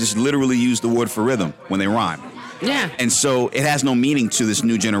people just literally use the word for rhythm when they rhyme. Yeah. And so it has no meaning to this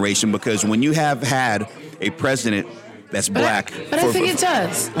new generation, because when you have had a president that's black. But I think it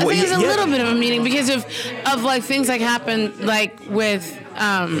does. I think it's a little bit of a meaning because of like things like happen like with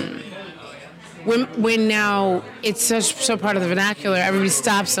when now it's so part of the vernacular, everybody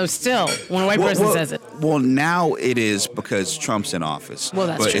stops so still when a white person says it. Well, now it is because Trump's in office. Well,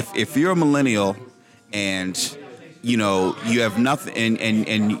 that's true. But if you're a millennial and you have nothing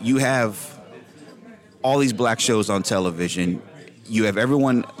and you have all these black shows on television, you have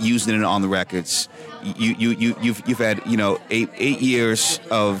everyone using it on the records. You've had 8 years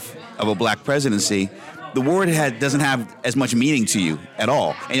of a black presidency. The word doesn't have as much meaning to you at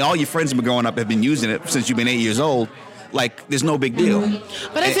all, and all your friends have been growing up have been using it since you've been 8 years old. Like, there's no big deal.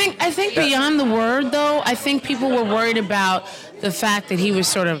 But I think beyond the word, though, I think people were worried about the fact that he was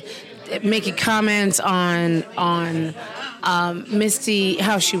sort of making comments on Misty,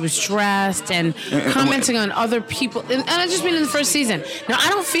 how she was dressed, and commenting on other people. And I just been in the first season. Now, I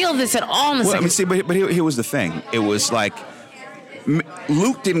don't feel this at all in the second. But here was the thing. It was like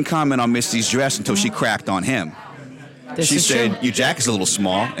Luke didn't comment on Misty's dress until she cracked on him. She said, your jacket's a little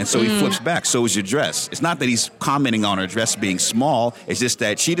small, and so he flips back, so is your dress. It's not that he's commenting on her dress being small. It's just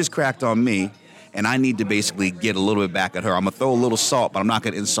that she just cracked on me, and I need to basically get a little bit back at her. I'm going to throw a little salt, but I'm not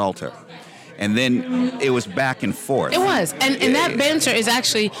going to insult her. And then it was back and forth. It was. And that banter is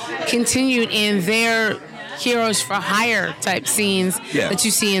actually continued in their Heroes for Hire type scenes that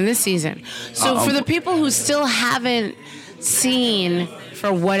you see in this season. So for the people who still haven't seen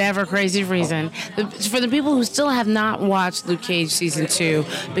for whatever crazy reason. For the people who still have not watched Luke Cage season 2,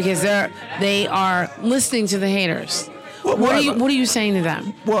 because they are listening to the haters. What are you saying to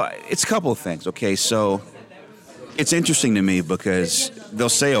them? Well, it's a couple of things. Okay, so it's interesting to me because they'll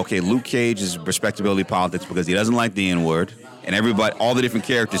say, okay, Luke Cage is respectability politics because he doesn't like the N-word, and all the different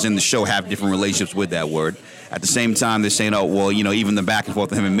characters in the show have different relationships with that word. At the same time, they're saying, oh, well, even the back and forth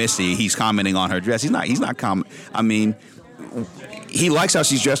with him and Missy, he's commenting on her dress. He's not commenting. I mean, he likes how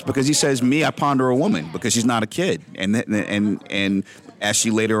she's dressed because he says, me, I ponder a woman because she's not a kid. And as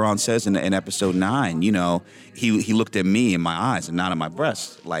she later on says in episode 9, he looked at me in my eyes and not in my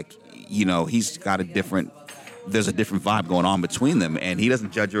breast. Like, he's got there's a different vibe going on between them, and he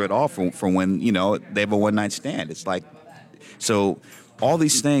doesn't judge her at all for when, they have a one-night stand. It's like, so all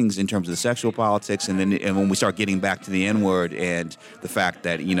these things in terms of the sexual politics, and when we start getting back to the N-word and the fact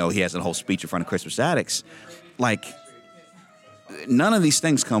that, he has a whole speech in front of Christmas addicts, like, none of these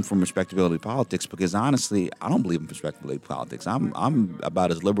things come from respectability politics because, honestly, I don't believe in respectability politics. I'm about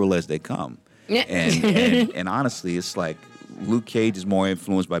as liberal as they come. Yeah. And honestly, it's like Luke Cage is more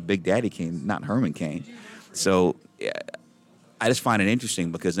influenced by Big Daddy Kane, not Herman Cain. So I just find it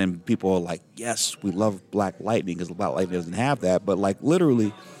interesting because then people are like, yes, we love Black Lightning because Black Lightning doesn't have that. But, like,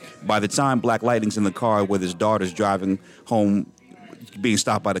 literally, by the time Black Lightning's in the car with his daughter's driving home being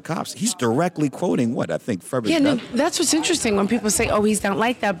stopped by the cops, he's directly quoting what I think Frederick. Yeah, no, that's what's interesting when people say, "Oh, he's not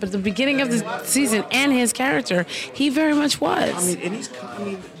like that," but at the beginning of the season and his character, he very much was. I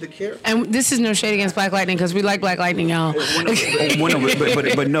mean, the character. And this is no shade against Black Lightning because we like Black Lightning, y'all. But here's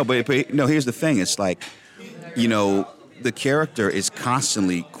the thing: it's like, the character is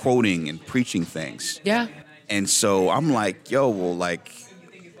constantly quoting and preaching things. Yeah. And so I'm like,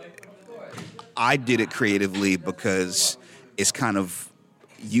 I did it creatively because it's kind of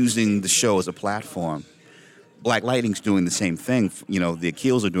using the show as a platform. Black Lightning's doing the same thing. The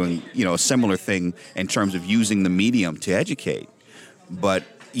Achilles are doing, a similar thing in terms of using the medium to educate. But,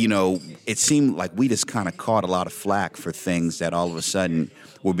 it seemed like we just kind of caught a lot of flack for things that all of a sudden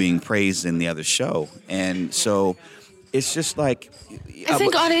were being praised in the other show. And so it's just like... I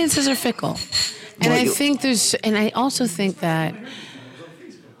think audiences are fickle. And I also think that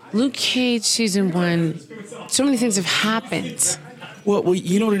Luke Cage season 1, so many things have happened. Well,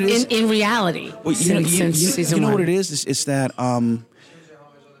 you know what it is? In reality, since season 1. You know what it is? It's that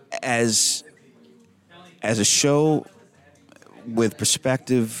as a show with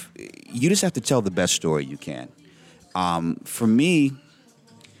perspective, you just have to tell the best story you can. For me,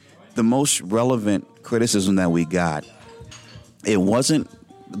 the most relevant criticism that we got, it wasn't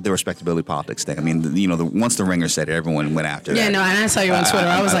the respectability politics thing. I mean, once the Ringer said it, everyone went after that. Yeah, no, and I saw you on Twitter.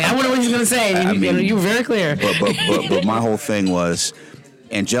 I was like, I wonder what he's going to say. You were very clear. But my whole thing was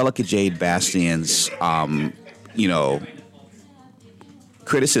Angelica Jade Bastien's,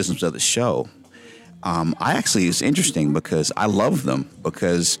 criticisms of the show. It's interesting because I love them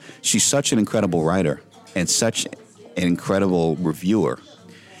because she's such an incredible writer and such an incredible reviewer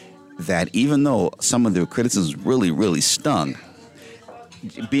that even though some of the criticisms really, really stung,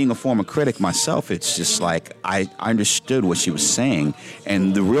 being a former critic myself, it's just like I understood what she was saying.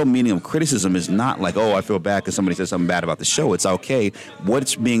 And the real meaning of criticism is not like, oh, I feel bad because somebody said something bad about the show. It's okay,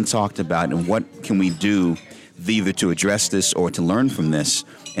 what's being talked about and what can we do either to address this or to learn from this.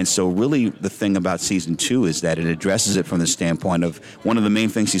 And so really the thing about season 2 is that it addresses it from the standpoint of one of the main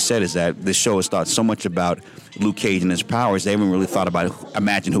things she said is that this show has thought so much about Luke Cage and his powers, they haven't really thought about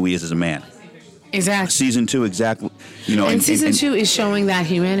imagine who he is as a man. Exactly. Season 2, exactly. And season 2 is showing that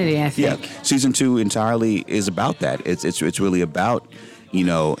humanity, I think. Yeah, season 2 entirely is about that. It's really about,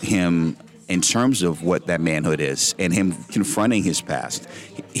 him in terms of what that manhood is and him confronting his past,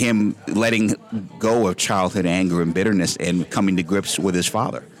 him letting go of childhood anger and bitterness and coming to grips with his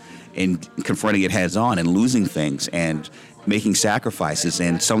father and confronting it heads on and losing things and making sacrifices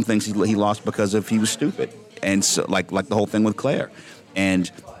and some things he lost because he was stupid. And so, like the whole thing with Claire.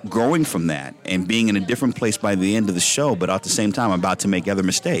 And growing from that and being in a different place by the end of the show, but at the same time about to make other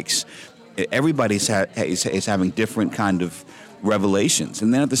mistakes. Everybody's is having different kind of revelations.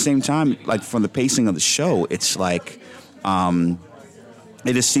 And then at the same time, like from the pacing of the show, it's like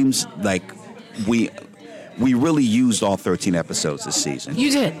it just seems like we really used all 13 episodes this season. You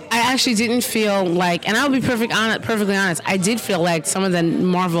did. I actually didn't feel like, and I'll be perfectly honest, I did feel like some of the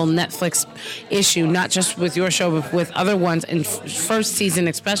Marvel Netflix issue, not just with your show, but with other ones, in first season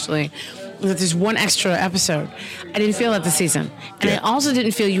especially, that there's one extra episode. I didn't feel that this season. And I also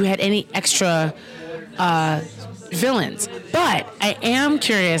didn't feel you had any extra villains. But I am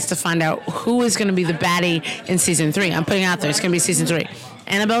curious to find out who is going to be the baddie in season 3. I'm putting it out there. It's going to be season 3.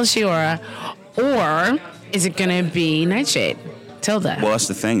 Annabelle Shiora, or is it going to be Nightshade? Tilda. Well, that's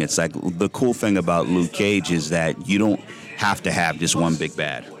the thing. It's like the cool thing about Luke Cage is that you don't have to have just one big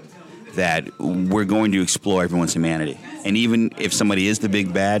bad. That we're going to explore everyone's humanity. And even if somebody is the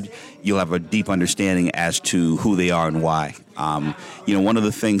big bad, you'll have a deep understanding as to who they are and why. One of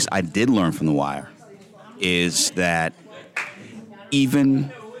the things I did learn from The Wire is that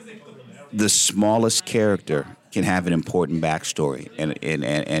even the smallest character can have an important backstory and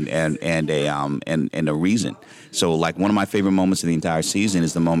a reason. So, like, one of my favorite moments of the entire season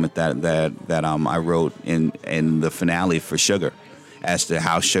is the moment that I wrote in the finale for Sugar, as to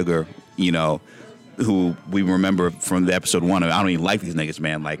how Sugar, who we remember from the episode 1. I don't even like these niggas,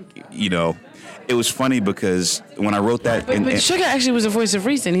 man. Like, it was funny because when I wrote that, but Sugar actually was a voice of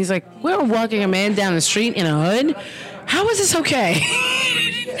reason. He's like, we're walking a man down the street in a hood. How is this okay?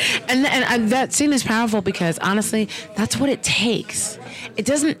 and that scene is powerful because, honestly, that's what it takes. It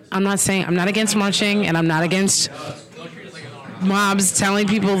doesn't, I'm not against marching, and I'm not against mobs telling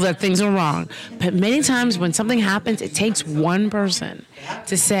people that things are wrong. But many times when something happens, it takes one person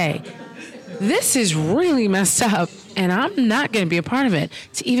to say, this is really messed up, and I'm not going to be a part of it,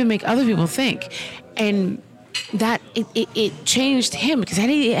 to even make other people think. And that it changed him, because had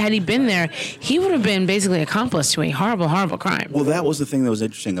he been there, he would have been basically accomplice to a horrible, horrible crime. Well, that was the thing that was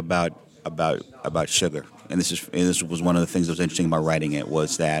interesting about Sugar, and this was one of the things that was interesting about writing it,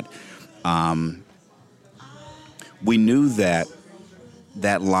 was that we knew that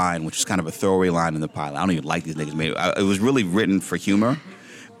line, which is kind of a throwaway line in the pilot. I don't even like these niggas. It was really written for humor.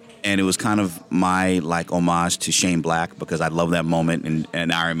 And it was kind of my, like, homage to Shane Black, because I love that moment in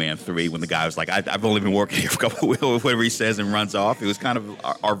Iron Man 3 when the guy was like, I've only been working here for a couple of weeks, whatever he says, and runs off. It was kind of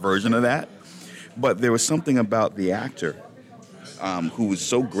our version of that. But there was something about the actor who was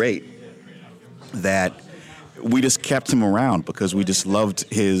so great that we just kept him around because we just loved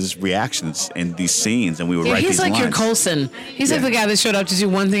his reactions in these scenes, and we would write these lines. He's like your Coulson. He's like the guy that showed up to do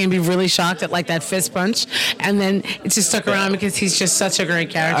one thing and be really shocked at, like, that fist punch, and then it just stuck around because he's just such a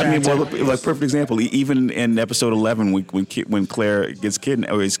great character. I mean, well, like, perfect example. Even in episode 11, when Claire gets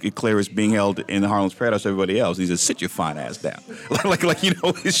kidnapped, or Claire is being held in Harlem's Paradise, everybody else, he says, "Sit your fine ass down."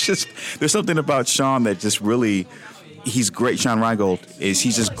 It's just, there's something about Sean that just really. He's great. Sean Reingold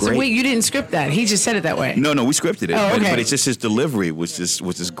he's just great. So wait, you didn't script that? He just said it that way? No, we scripted it. Oh, okay. But it's just his delivery was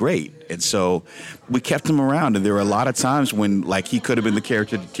just great. And so we kept him around, and there were a lot of times when, like, he could have been the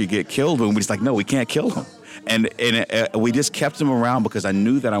character to get killed, and we just like, no, we can't kill him. And we just kept him around because I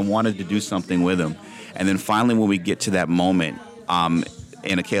knew that I wanted to do something with him. And then finally, when we get to that moment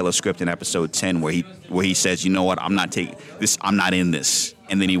in a Kayla script in episode 10 where he says, you know what, I'm not in this.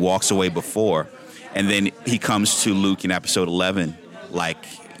 And then he walks away before. And then he comes to Luke in episode 11, like,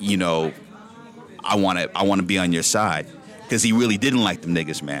 I want to be on your side, because he really didn't like them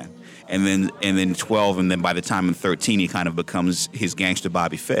niggas, man. And then 12, and then by the time in 13, he kind of becomes his gangster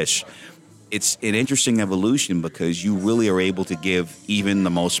Bobby Fish. It's an interesting evolution because you really are able to give even the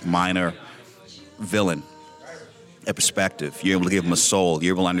most minor villain a perspective. You're able to give him a soul.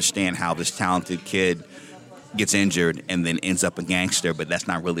 You're able to understand how this talented kid gets injured and then ends up a gangster, but that's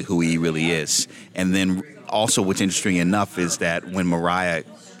not really who he really is. And then also what's interesting enough is that when Mariah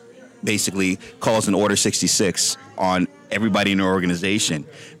basically calls an Order 66 on everybody in her organization,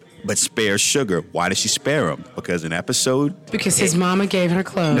 but spares Sugar. Why does she spare him? Because his mama gave her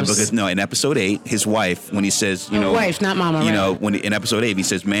clothes. In episode 8, his wife, when he says, wife, not mama, right? When in episode 8, he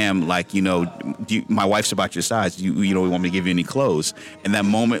says, ma'am, like, my wife's about your size. You want me to give you any clothes? And that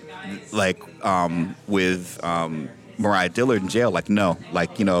moment, like, with Mariah Dillard in jail, like, no,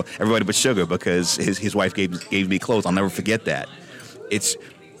 like, everybody but Sugar, because his wife gave me clothes. I'll never forget that. It's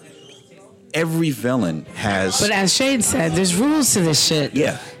every villain has. But as Shade said, there's rules to this shit.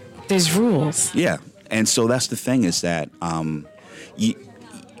 Yeah. There's rules. Yeah. And so that's the thing, is that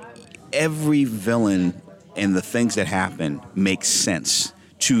every villain and the things that happen make sense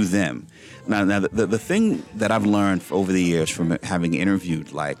to them. Now the thing that I've learned over the years from having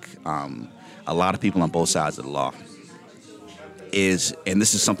interviewed, like, a lot of people on both sides of the law is, and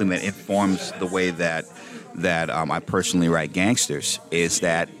this is something that informs the way that I personally write gangsters, is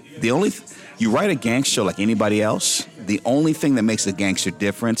that you write a gangster show like anybody else, the only thing that makes a gangster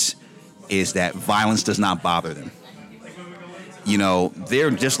different is that violence does not bother them.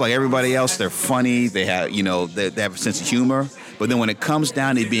 They're just like everybody else. They're funny. They have, they have a sense of humor. But then when it comes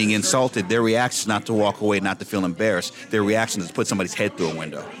down to being insulted, their reaction is not to walk away, not to feel embarrassed. Their reaction is to put somebody's head through a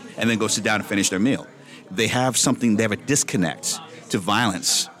window and then go sit down and finish their meal. They have a disconnect to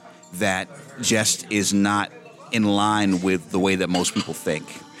violence that just is not in line with the way that most people think.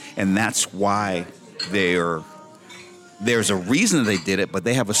 And that's why there's a reason they did it, but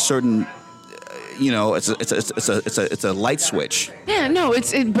they have a certain, it's a light switch. Yeah, no,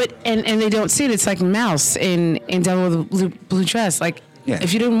 but they don't see it. It's like Mouse in Devil with a Blue Dress. Like,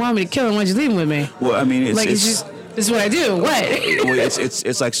 if you didn't want me to kill him, why'd you leave him with me? Well, I mean, it's just this is what I do. What? Well,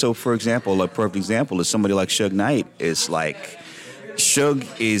 it's like, so. For example, a perfect example is somebody like Suge Knight. Is like, Suge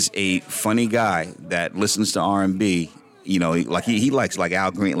is a funny guy that listens to R&B. Like he likes like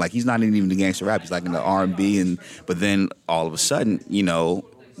Al Green. Like, he's not even the gangster rap. He's like in the R&B, but then all of a sudden,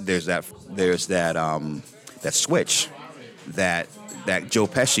 there's that switch that Joe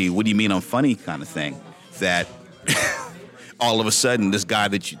Pesci, what do you mean I'm funny kind of thing, that all of a sudden this guy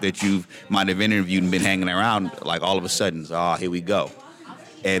that you might have interviewed and been hanging around, like, all of a sudden, here we go,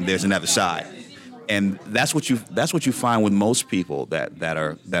 and there's another side. And that's what you find with most people that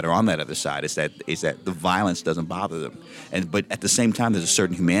are on that other side, is that the violence doesn't bother them, but at the same time there's a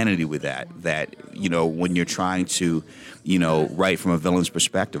certain humanity with that when you're trying to write from a villain's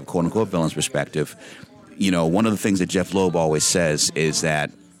perspective, quote unquote villain's perspective. One of the things that Jeff Loeb always says is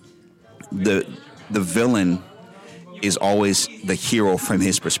that the villain is always the hero from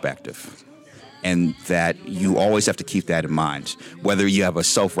his perspective. And that you always have to keep that in mind, whether you have a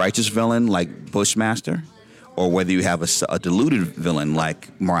self-righteous villain like Bushmaster, or whether you have a deluded villain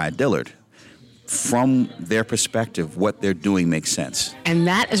like Mariah Dillard. From their perspective, what they're doing makes sense. And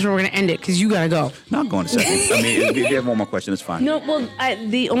that is where we're going to end it, because you got to go. No, I'm going to second. I mean, if you have one more question, it's fine. No, well,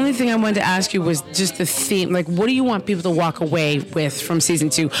 the only thing I wanted to ask you was just the theme. Like, what do you want people to walk away with from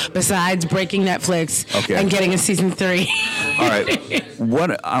season 2, besides breaking Netflix and getting a season 3? All right.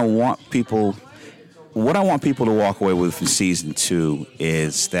 What I want people to walk away with from season 2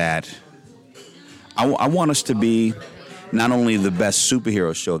 is that I want us to be not only the best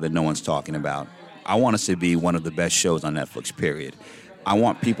superhero show that no one's talking about, I want us to be one of the best shows on Netflix, period. I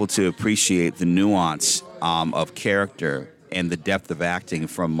want people to appreciate the nuance of character and the depth of acting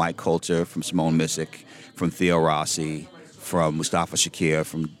from Mike Coulter, from Simone Missick, from Theo Rossi, from Mustafa Shakir,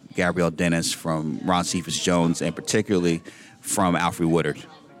 from Gabrielle Dennis, from Ron Cephas Jones, and particularly from Alfre Woodard.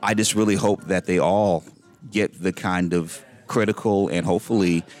 I just really hope that they all get the kind of critical and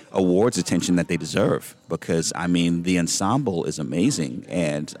hopefully awards attention that they deserve, because I mean the ensemble is amazing,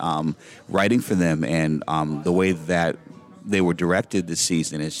 and writing for them and the way that they were directed this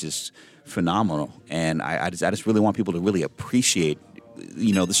season is just phenomenal. And I just really want people to really appreciate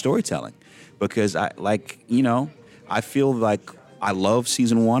the storytelling, because I feel like I love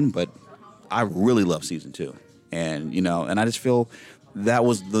season 1, but I really love season 2, and and I just feel that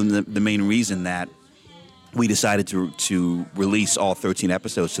was the main reason that we decided to release all 13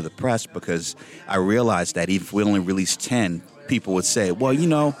 episodes to the press, because I realized that even if we only released 10, people would say, well,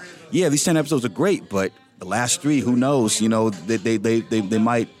 these 10 episodes are great, but the last 3, who knows, they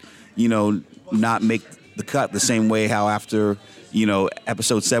might, not make the cut the same way how after,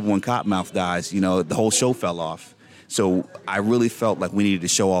 episode 7 when Cottonmouth dies, the whole show fell off. So I really felt like we needed to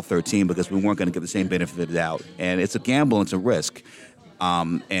show all 13 because we weren't going to get the same benefit of the doubt. And it's a gamble, it's a risk.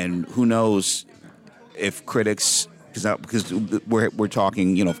 And who knows if critics, because we're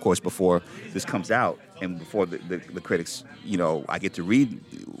talking, of course, before this comes out and before the critics, I get to read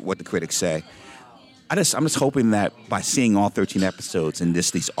what the critics say. I'm just hoping that by seeing all 13 episodes and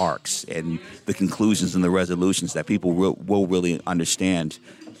these arcs and the conclusions and the resolutions, that people will really understand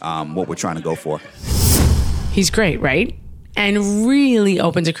what we're trying to go for. He's great, right? And really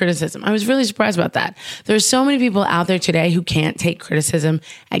open to criticism. I was really surprised about that. There's so many people out there today who can't take criticism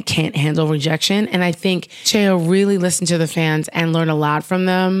and can't handle rejection. And I think Cheo really listened to the fans and learned a lot from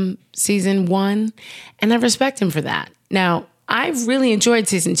them season 1. And I respect him for that. Now, I've really enjoyed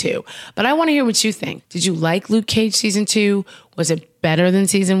season 2, but I want to hear what you think. Did you like Luke Cage season 2? Was it better than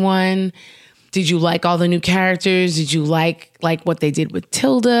season 1? Did you like all the new characters? Did you like what they did with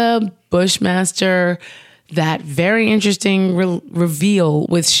Tilda, Bushmaster, that very interesting reveal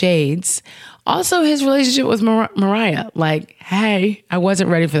with Shades? Also, his relationship with Mariah. Like, hey, I wasn't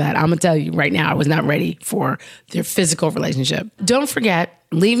ready for that. I'm going to tell you right now, I was not ready for their physical relationship. Don't forget,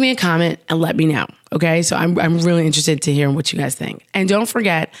 leave me a comment and let me know, okay? So I'm really interested to hear what you guys think. And don't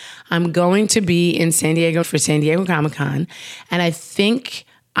forget, I'm going to be in San Diego for San Diego Comic-Con, and I think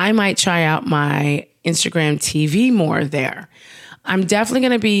I might try out my Instagram TV more there. I'm definitely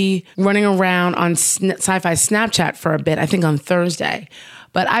going to be running around on Sci-Fi Snapchat for a bit, I think on Thursday.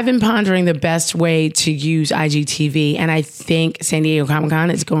 But I've been pondering the best way to use IGTV, and I think San Diego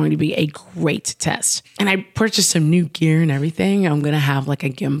Comic-Con is going to be a great test. And I purchased some new gear and everything. I'm going to have like a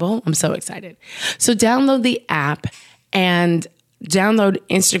gimbal. I'm so excited. So download the app and download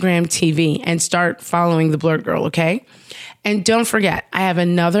Instagram TV and start following The Blerd Girl, okay? And don't forget, I have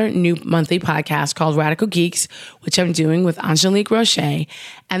another new monthly podcast called Radical Geeks, which I'm doing with Angelique Roche.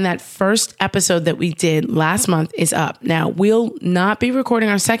 And that first episode that we did last month is up. Now, we'll not be recording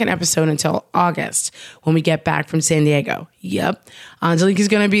our second episode until August when we get back from San Diego. Yep. Angelique is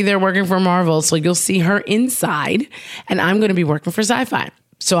going to be there working for Marvel, so you'll see her inside. And I'm going to be working for Sci-Fi.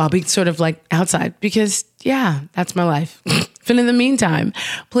 So I'll be sort of like outside because, yeah, that's my life. But in the meantime,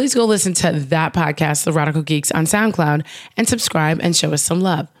 please go listen to that podcast, The Radical Geeks, on SoundCloud and subscribe and show us some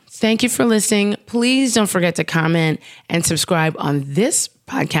love. Thank you for listening. Please don't forget to comment and subscribe on this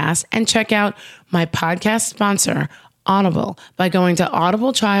podcast and check out my podcast sponsor, Audible, by going to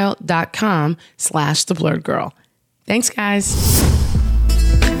audibletrial.com/theblerdgurl. Thanks, guys.